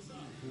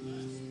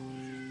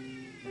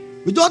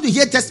 We don't want to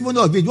hear testimony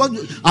of it. We want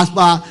to, as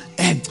per,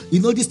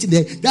 this thing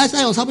there. That's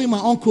why I was having my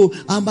uncle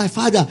and my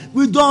father.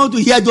 We don't want to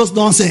hear those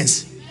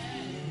nonsense.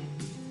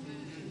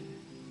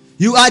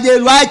 You are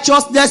the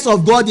righteousness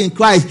of God in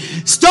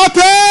Christ. Stop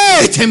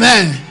it!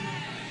 Amen.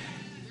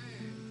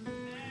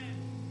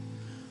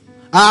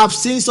 I have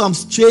seen some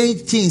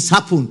strange things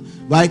happen,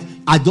 right?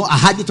 I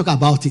hardly talk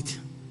about it.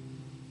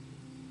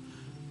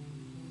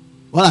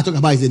 What I talk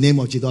about is the name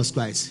of Jesus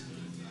Christ.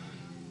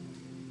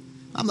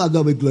 I'm not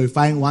going to be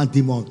glorifying one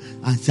demon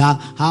and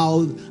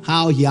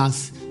how he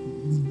has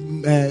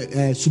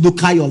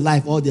sudoku your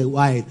life all the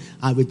while,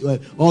 and with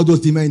all those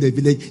demons in the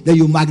village. Then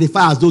you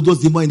magnify as though those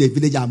demons in the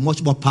village are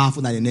much more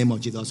powerful than the name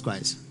of Jesus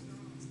Christ.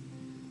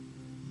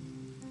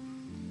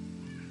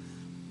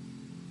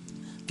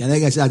 Can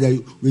I say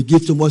that we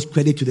give so much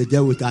credit to the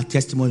devil with our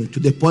testimony, to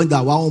the point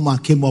that one woman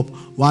came up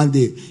one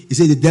day. He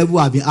said, the devil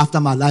has been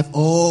after my life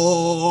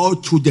all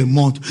through the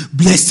month.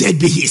 Blessed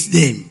be his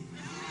name.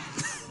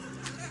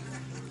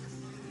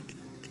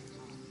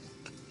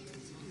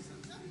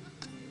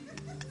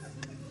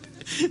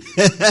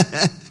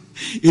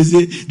 You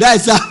see,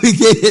 that's how we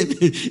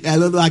get. I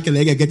don't know how I can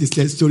get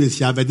this story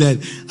here, but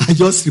then I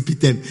just repeat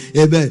them.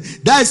 Amen.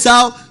 That's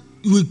how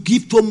we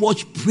give so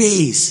much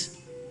praise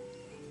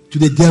to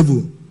the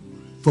devil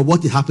for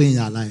what is happening in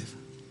our life.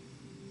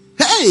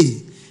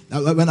 Hey!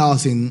 When I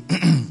was in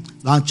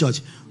one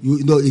church,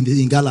 you know,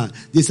 in Ghana,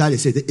 this is how they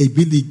said, a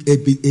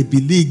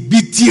believe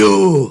beat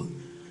you.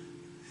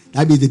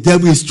 That means the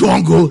devil is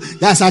strong.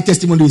 That's how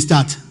testimony will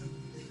start.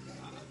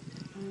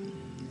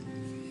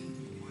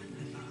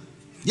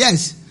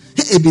 Yes.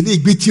 A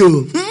believe beat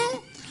you.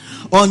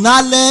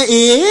 Onale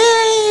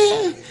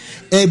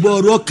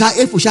eboroka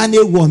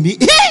efushane womi.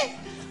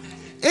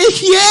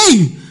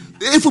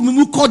 If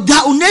we call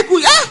that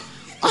uneku,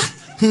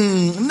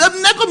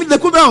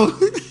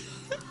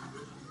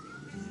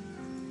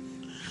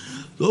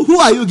 so who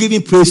are you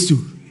giving praise to?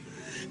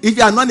 If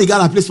you are not in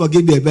Ghana, please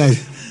forgive me a bit.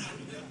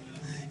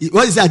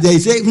 What is that? They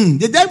say,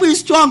 the devil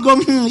is strong.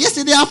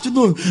 Yesterday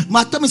afternoon,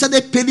 my tummy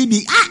started paining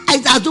me.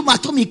 I do my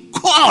tummy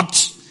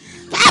caught.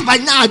 By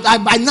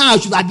now I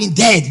should have been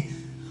dead.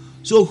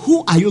 So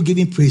who are you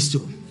giving praise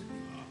to?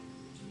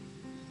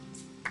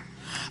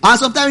 And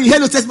sometimes you hear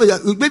those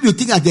testimonies, maybe you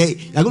think that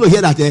you're going to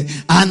hear that,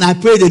 and I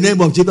pray in the name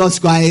of Jesus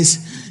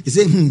Christ. You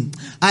say,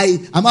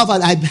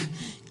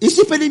 it's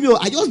still paining me.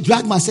 I just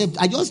drag myself.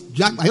 I just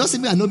say,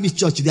 I don't miss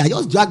church today. I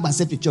just drag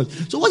myself to church.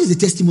 So what is the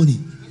testimony?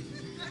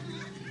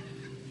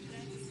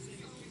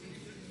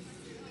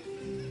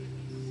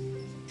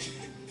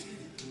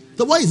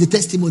 So what is the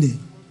testimony?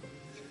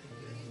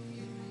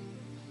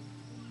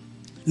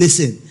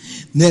 Listen,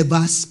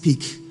 never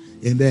speak,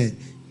 amen,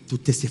 to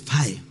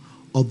testify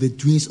of the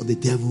doings of the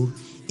devil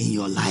in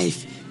your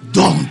life.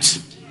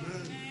 Don't.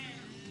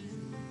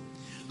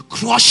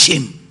 Crush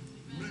him.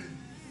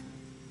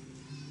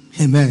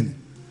 Amen.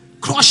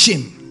 Crush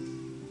him.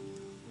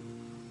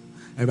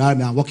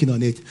 I'm working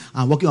on it.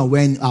 I'm working on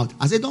wearing out.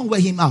 I said, don't wear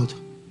him out.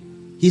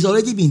 He's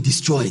already been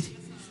destroyed.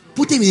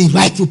 Put him in his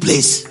rightful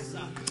place.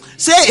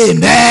 Say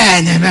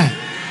amen. Amen.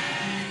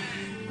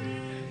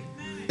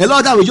 A lot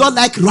of that we just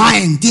like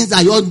rhyme, things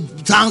that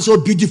just sound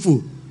so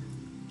beautiful.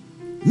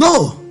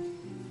 No.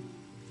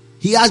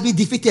 He has been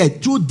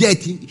defeated through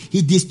death.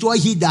 He destroyed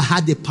he that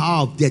had the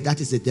power of death. That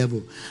is the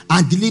devil.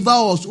 And deliver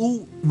us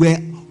who were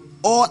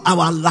all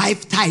our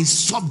lifetime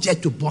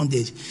subject to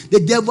bondage. The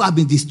devil has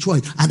been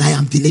destroyed and I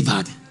am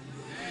delivered.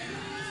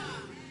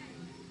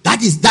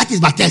 That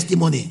is my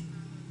testimony.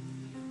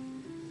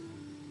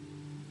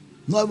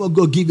 Not even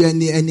go give you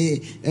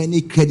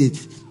any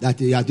credit that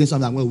you are doing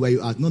something where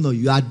you are. No,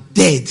 you are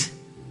dead.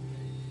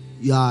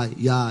 You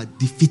are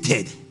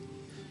defeated.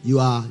 You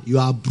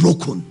are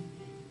broken.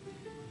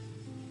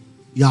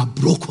 You are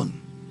broken.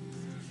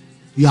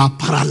 You are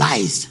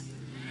paralyzed.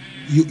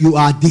 You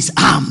are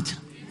disarmed.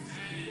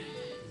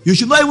 You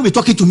should not even be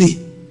talking to me.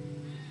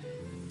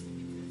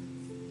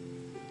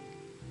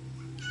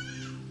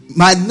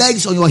 My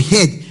legs on your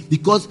head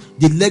because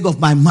the leg of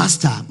my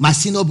master, my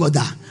senior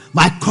brother,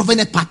 my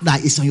covenant partner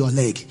is on your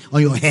leg,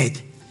 on your head.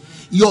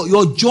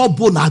 Your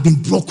jawbone has been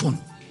broken.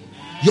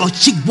 Your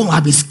cheekbone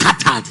has been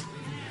scattered.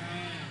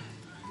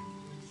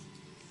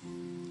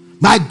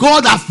 My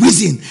God has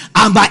risen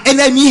and my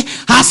enemy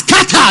has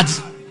scattered.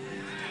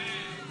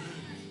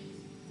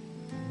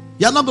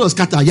 You are not going to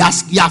scatter. You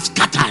have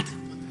scattered.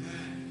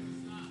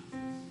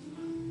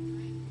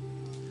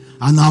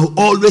 And I'll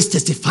always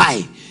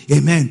testify,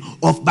 amen,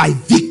 of my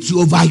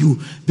victory over you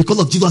because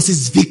of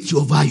Jesus' victory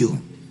over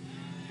you.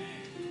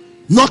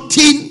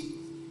 Nothing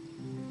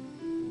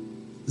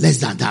less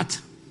than that.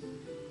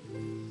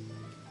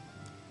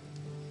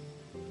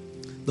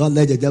 Don't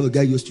let the devil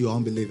get used to your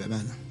unbelief,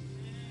 amen.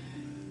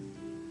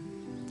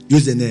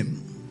 Use the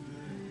name.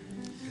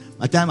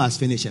 My time has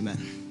finished, amen.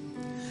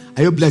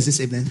 Are you blessed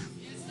this evening?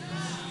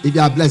 If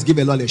you are blessed, give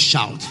a Lord a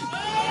shout.